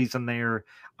off season there,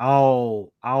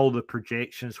 all the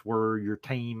projections where your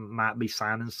team might be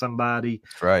signing somebody.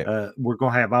 That's right. We're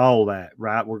going to have all that,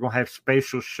 right? We're going to have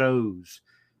special shows.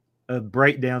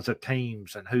 Breakdowns of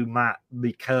teams and who might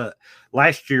be cut.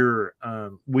 Last year,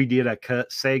 we did a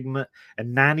cut segment,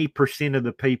 and 90% of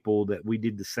the people that we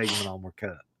did the segment on were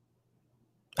cut.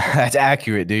 That's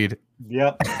accurate, dude.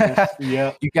 Yep.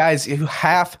 Yep. You guys, you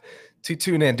have to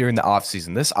tune in during the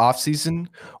offseason. This offseason,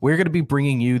 we're going to be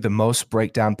bringing you the most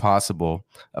breakdown possible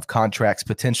of contracts,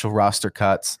 potential roster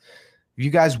cuts. If you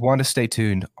guys want to stay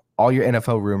tuned, all your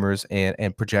NFL rumors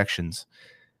and projections,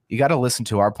 you got to listen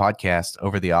to our podcast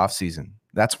over the offseason.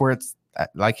 That's where it's,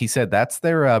 like he said, that's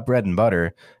their bread and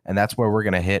butter, and that's where we're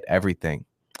going to hit everything.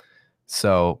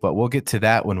 So, but we'll get to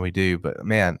that when we do. But,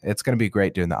 man, it's going to be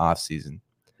great during the offseason.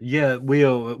 Yeah,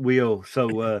 we'll.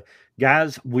 So,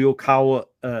 guys, we'll call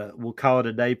it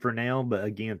a day for now. But,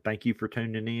 again, thank you for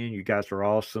tuning in. You guys are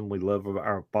awesome. We love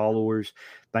our followers.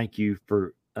 Thank you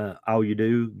for all you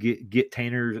do. Get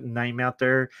Tanner's name out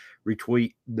there,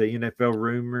 retweet the NFL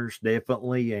rumors,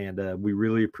 definitely, and we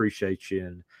really appreciate you,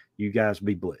 and you guys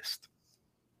be blessed.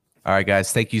 All right,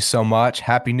 guys, thank you so much.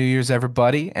 Happy New Year's,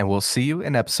 everybody, and we'll see you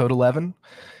in episode 11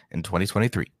 in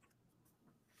 2023.